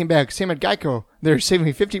 and when I came back, Sam at Geico, they were saving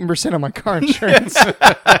me 15% on my car insurance.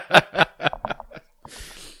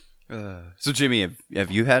 So Jimmy, have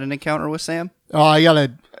you had an encounter with Sam? Oh, I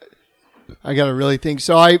gotta really think.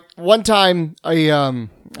 So one time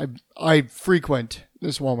I frequent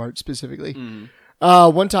this Walmart specifically.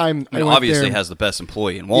 One time I went obviously there. has the best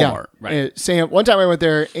employee in Walmart. Yeah, right. Sam. One time I went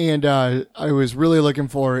there and I was really looking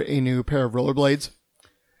for a new pair of rollerblades.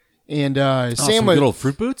 And Sam some was good old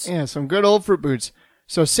fruit boots. Yeah, some good old fruit boots.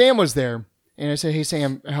 So Sam was there, and I said, "Hey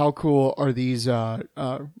Sam, how cool are these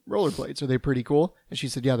rollerblades? Are they pretty cool?" And she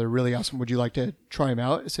said, "Yeah, they're really awesome. Would you like to try them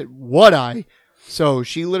out?" I said, "Would I?" So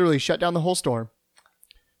she literally shut down the whole store,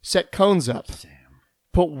 set cones up,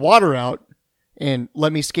 put water out, and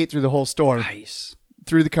let me skate through the whole store. Nice.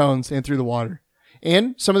 through the cones and through the water.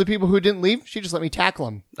 And some of the people who didn't leave, she just let me tackle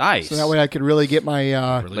them. Nice. So that way I could really get my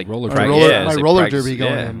Like roller my derby. roller, Yeah, my it's like roller practice, derby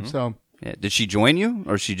going yeah. in. So Yeah. Did she join you,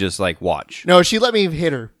 or she just like watch? no, she let me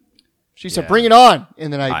hit her. She said, Yeah. "Bring it on,"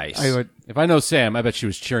 and then I Nice. would. If I know Sam, I bet she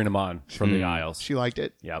was cheering him on from the aisles. She liked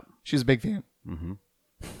it. Yep. She was a big fan.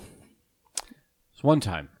 It's one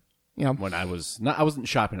time Yeah. when I wasn't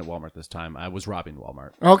shopping at Walmart this time. I was robbing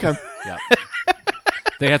Walmart. Okay. Yeah.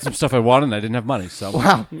 They had some stuff I wanted and I didn't have money. So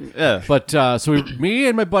Wow. Yeah. But so me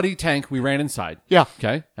and my buddy Tank, we ran inside. Yeah.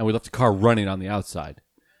 Okay. And we left the car running on the outside.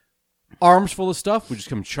 Arms full of stuff. We just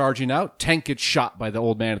come charging out. Tank gets shot by the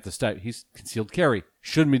old man at the step. He's concealed carry.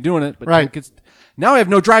 Shouldn't be doing it, but Right. Tank gets. Now I have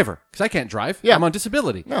no driver because I can't drive. Yeah. I'm on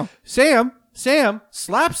disability. No. Sam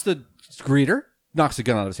slaps the greeter, knocks the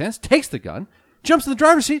gun out of his hands, takes the gun, jumps in the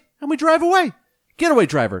driver's seat, and we drive away. Getaway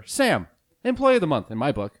driver, Sam. Employee of the month in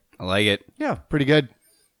my book. I like it. Yeah. Pretty good.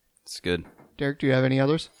 It's good. Derek, do you have any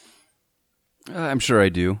others? I'm sure I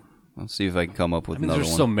do. I'll see if I can come up with I mean, another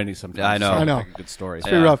there's one. so many sometimes. Yeah, I know. It's I know. like a good story. It's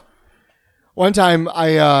pretty rough. One time,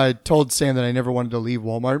 I told Sam that I never wanted to leave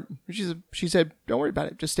Walmart. She said, "Don't worry about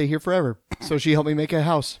it. Just stay here forever." So she helped me make a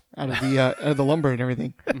house out of the lumber and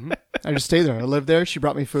everything. I just stayed there. I lived there. She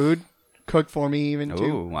brought me food, cooked for me even Oh,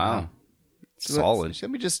 too. wow. So Solid. She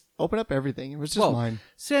let me just open up everything. It was just Well, mine.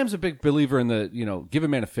 Sam's a big believer in the, give a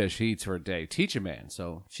man a fish, he eats for a day. Teach a man.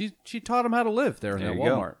 So she taught him how to live there in There that you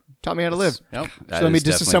go. Walmart. Taught me how to live. Yep. That She let me is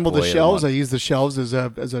definitely disassemble the employee of shelves. I month. used the shelves as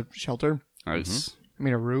a shelter. Nice. I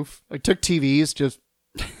mean, a roof. I took TVs. Just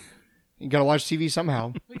you got to watch TV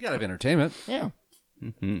somehow. We got to have entertainment. Yeah.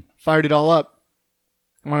 Fired it all up.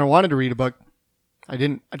 When I wanted to read a book, I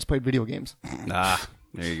didn't. I just played video games. Ah,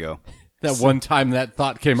 there you go. That one time that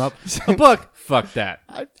thought came up. A book? Fuck that.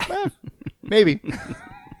 Maybe.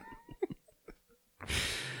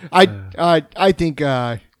 I think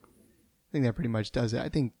that pretty much does it. I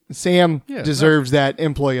think Sam Yeah, deserves that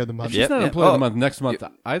employee of the month. She's Yep, not yep. employee of Oh. the month next month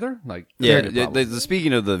either. Like, Yeah, very probably.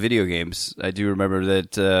 speaking of the video games, I do remember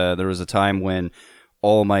that there was a time when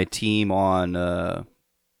all my team on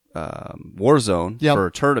Warzone Yep. for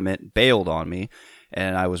a tournament bailed on me,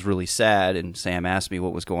 and I was really sad. And Sam asked me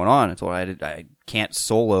what was going on. I told her I can't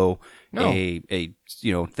solo a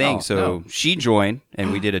thing. Oh, so no. she joined,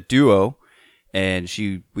 and we did a duo, and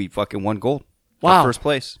we fucking won gold. Wow. First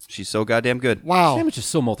place. She's so goddamn good. Wow. Sam is just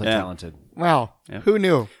so multi-talented. Wow. Who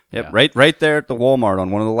knew? Yep, Yeah. right there at the Walmart on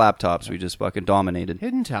one of the laptops. We just fucking dominated.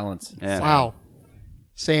 Hidden talents. Yeah. Wow.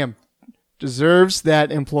 Sam deserves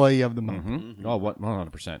that employee of the month. Mm-hmm. Oh, what?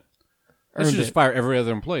 100%. I Earned should just it. fire every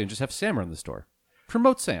other employee and just have Sam run the store.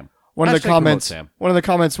 Promote Sam. One of the Hashtag promote comments. Sam. One of the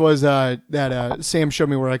comments was that Sam showed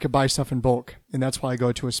me where I could buy stuff in bulk, and that's why I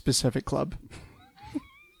go to a specific club.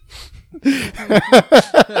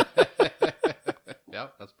 Yeah,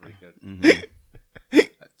 that's pretty good.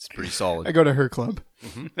 It's pretty solid. I go to her club.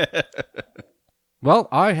 Well,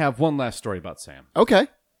 I have one last story about Sam. Okay.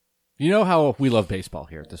 You know how we love baseball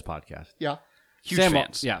here at this podcast. Yeah. Huge Sam,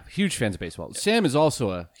 fans. Yeah, huge fans of baseball. Sam is also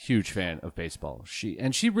a huge fan of baseball. What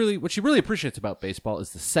she really appreciates about baseball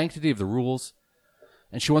is the sanctity of the rules,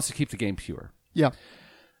 and she wants to keep the game pure. Yeah.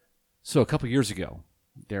 So a couple years ago,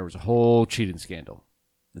 there was a whole cheating scandal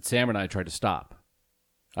that Sam and I tried to stop.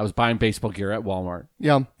 I was buying baseball gear at Walmart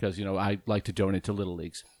Yeah. because, I like to donate to Little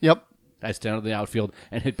Leagues. Yep. I stand in the outfield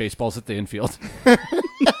and hit baseballs at the infield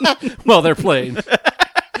while they're playing.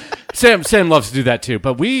 Sam loves to do that too.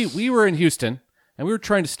 But we were in Houston and we were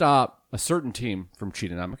trying to stop a certain team from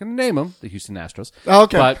cheating. I'm not going to name them, the Houston Astros.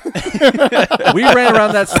 Okay. But we ran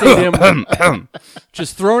around that stadium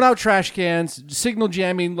just throwing out trash cans, signal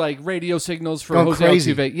jamming like radio signals for Going Jose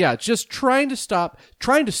crazy. Altuve. Yeah, just trying to stop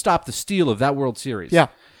the steal of that World Series. Yeah.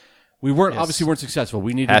 We obviously weren't successful.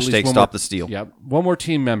 We needed at least Hashtag one stop more, the steal. Yep, one more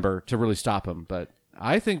team member to really stop him. But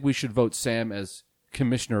I think we should vote Sam as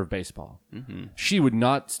commissioner of baseball. Mm-hmm. She would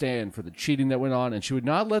not stand for the cheating that went on, and she would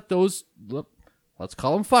not let those, let's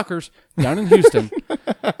call them fuckers, down in Houston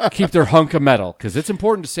keep their hunk of metal, because it's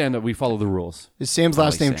important to Sam that we follow the rules. Is Sam's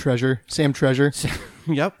last name Sam. Treasure? Sam Treasure?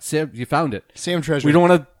 Yep, Sam, you found it. Sam Treasure. We don't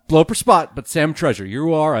want to blow up her spot, but Sam Treasure,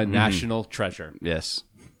 you are a national treasure. Yes.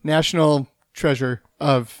 National Treasure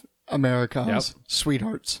of America's Yep.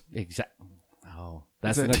 sweethearts. Exactly. Oh,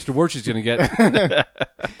 that's That's an it. extra word she's going to get.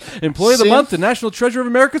 Employee of the Sam- month, the National Treasure of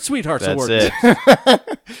America's Sweethearts That's Award.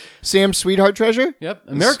 it. Sam Sweetheart Treasure? Yep,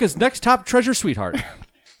 America's next top treasure sweetheart.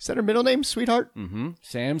 Is that her middle name? Sweetheart?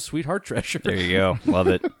 Sam Sweetheart Treasure. There you go. Love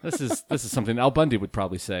it. This is something Al Bundy would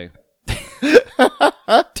probably say.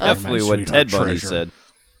 Definitely My what sweetheart Ted Bundy treasure. said.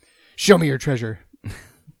 Show me your treasure.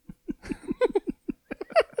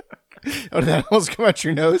 Oh, did that almost come out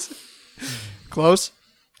your nose? Close?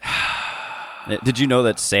 Did you know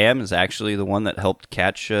that Sam is actually the one that helped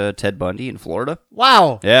catch Ted Bundy in Florida?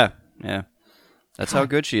 Wow. Yeah. That's how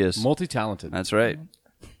good she is. Multi-talented. That's right.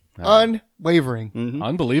 Unwavering. Mm-hmm.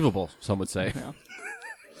 Unbelievable, some would say.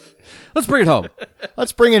 Let's bring it home.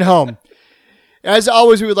 Let's bring it home. As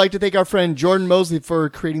always, we would like to thank our friend Jordan Mosley for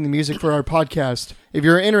creating the music for our podcast. If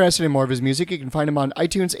you're interested in more of his music, you can find him on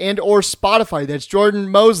iTunes and or Spotify. That's Jordan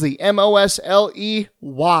Mosley, Mosley.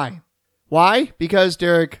 Why? Because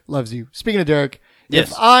Derek loves you. Speaking of Derek,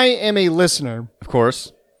 Yes. if I am a listener, Of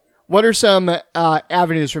course. what are some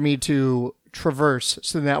avenues for me to traverse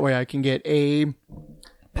so that way I can get a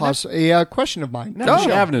question of mine? Not just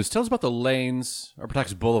avenues. Tell us about the lanes or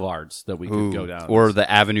perhaps boulevards that we could go down. Or the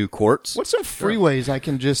Avenue Courts. What's some freeways I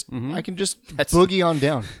can just boogie on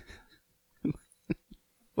down?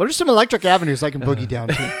 What are some electric avenues I can boogie down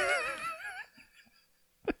to?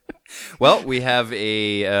 Well, we have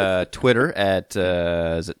a Twitter at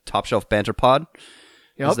is it Top Shelf Banter Pod?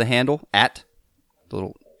 Yep. Is the handle at the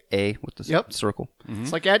little A with the circle.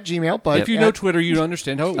 It's like at Gmail, but if you know Twitter, you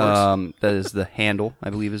understand how it works. That is the handle, I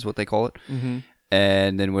believe, is what they call it. Mm-hmm.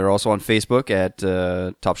 And then we're also on Facebook at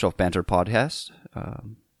Top Shelf Banter Podcast. I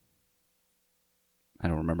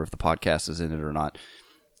don't remember if the podcast is in it or not.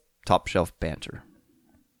 Top Shelf Banter.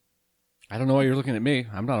 I don't know why you're looking at me.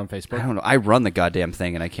 I'm not on Facebook. I don't know. I run the goddamn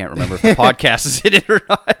thing, and I can't remember if the podcast is in it or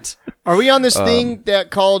not. Are we on this thing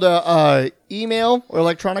that called email or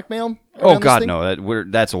electronic mail? Are we Oh on this God, thing? no!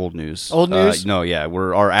 That's old news. Old news? No, yeah.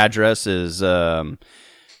 Our address is.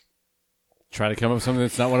 Try to come up with something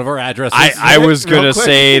that's not one of our addresses. I was Real gonna quick.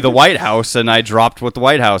 say the White House, and I dropped what the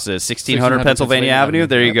White House is. 1600 Pennsylvania Avenue.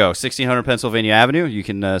 There you Yep. go. 1600 Pennsylvania Avenue. You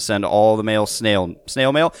can send all the mail snail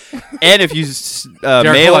mail, and if you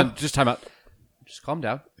Derek, mail. hold on. Just time out. Just calm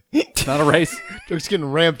down. It's not a race. Derek's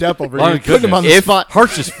getting ramped up over My here. Putting him on the If- spot.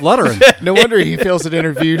 Heart's just fluttering. No wonder he fails at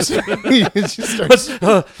interviews. He just starts-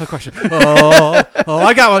 A question. Oh,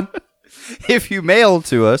 I got one. If you mail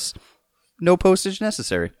to us, no postage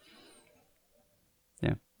necessary.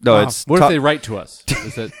 Yeah. No, it's What if they write to us?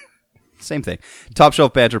 Is it? same thing.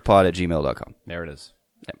 TopShelfBanterPod@gmail.com. There it is.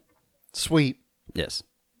 Sweet. Yes.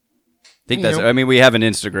 I think You know. I mean, we have an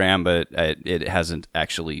Instagram, but it hasn't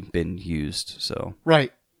actually been used. So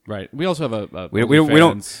Right. Right. We also have a we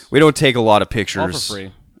OnlyFans. don't take a lot of pictures All for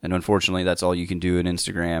free. and unfortunately, that's all you can do in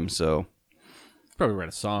Instagram. So Probably write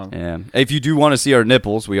a song. yeah, if you do want to see our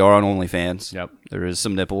nipples, we are on OnlyFans. Yep. There is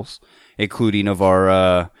some nipples, including of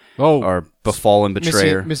our Oh, befallen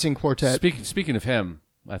betrayer. Missing quartet. speaking of him,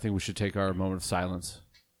 I think we should take our moment of silence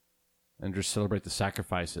and just celebrate the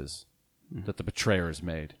sacrifices that the betrayer has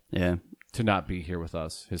made Yeah. to not be here with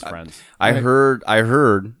us, his friends. I heard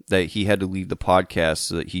that he had to leave the podcast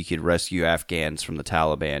so that he could rescue Afghans from the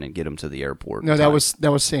Taliban and get them to the airport. No, that was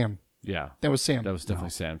Sam. Yeah, That was Sam. that was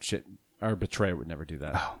definitely Sam. Shit, our betrayer would never do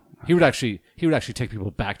that. He would actually take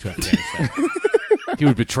people back to Afghanistan. He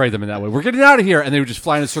would betray them in that way. We're getting out of here, and they would just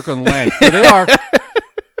fly in a circle and land. Here they are.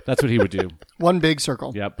 That's what he would do. One big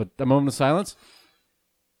circle. Yeah, but a moment of silence,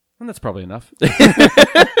 and that's probably enough.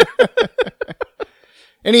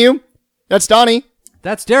 Anywho, that's Donnie.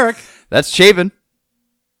 That's Derek. That's Chabin.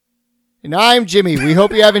 And I'm Jimmy. We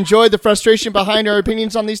hope you have enjoyed the frustration behind our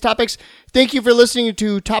opinions on these topics. Thank you for listening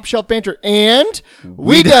to Top Shelf Banter. And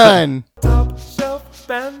we done. Top shelf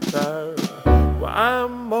banter. Well,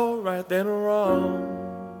 I'm more right than wrong.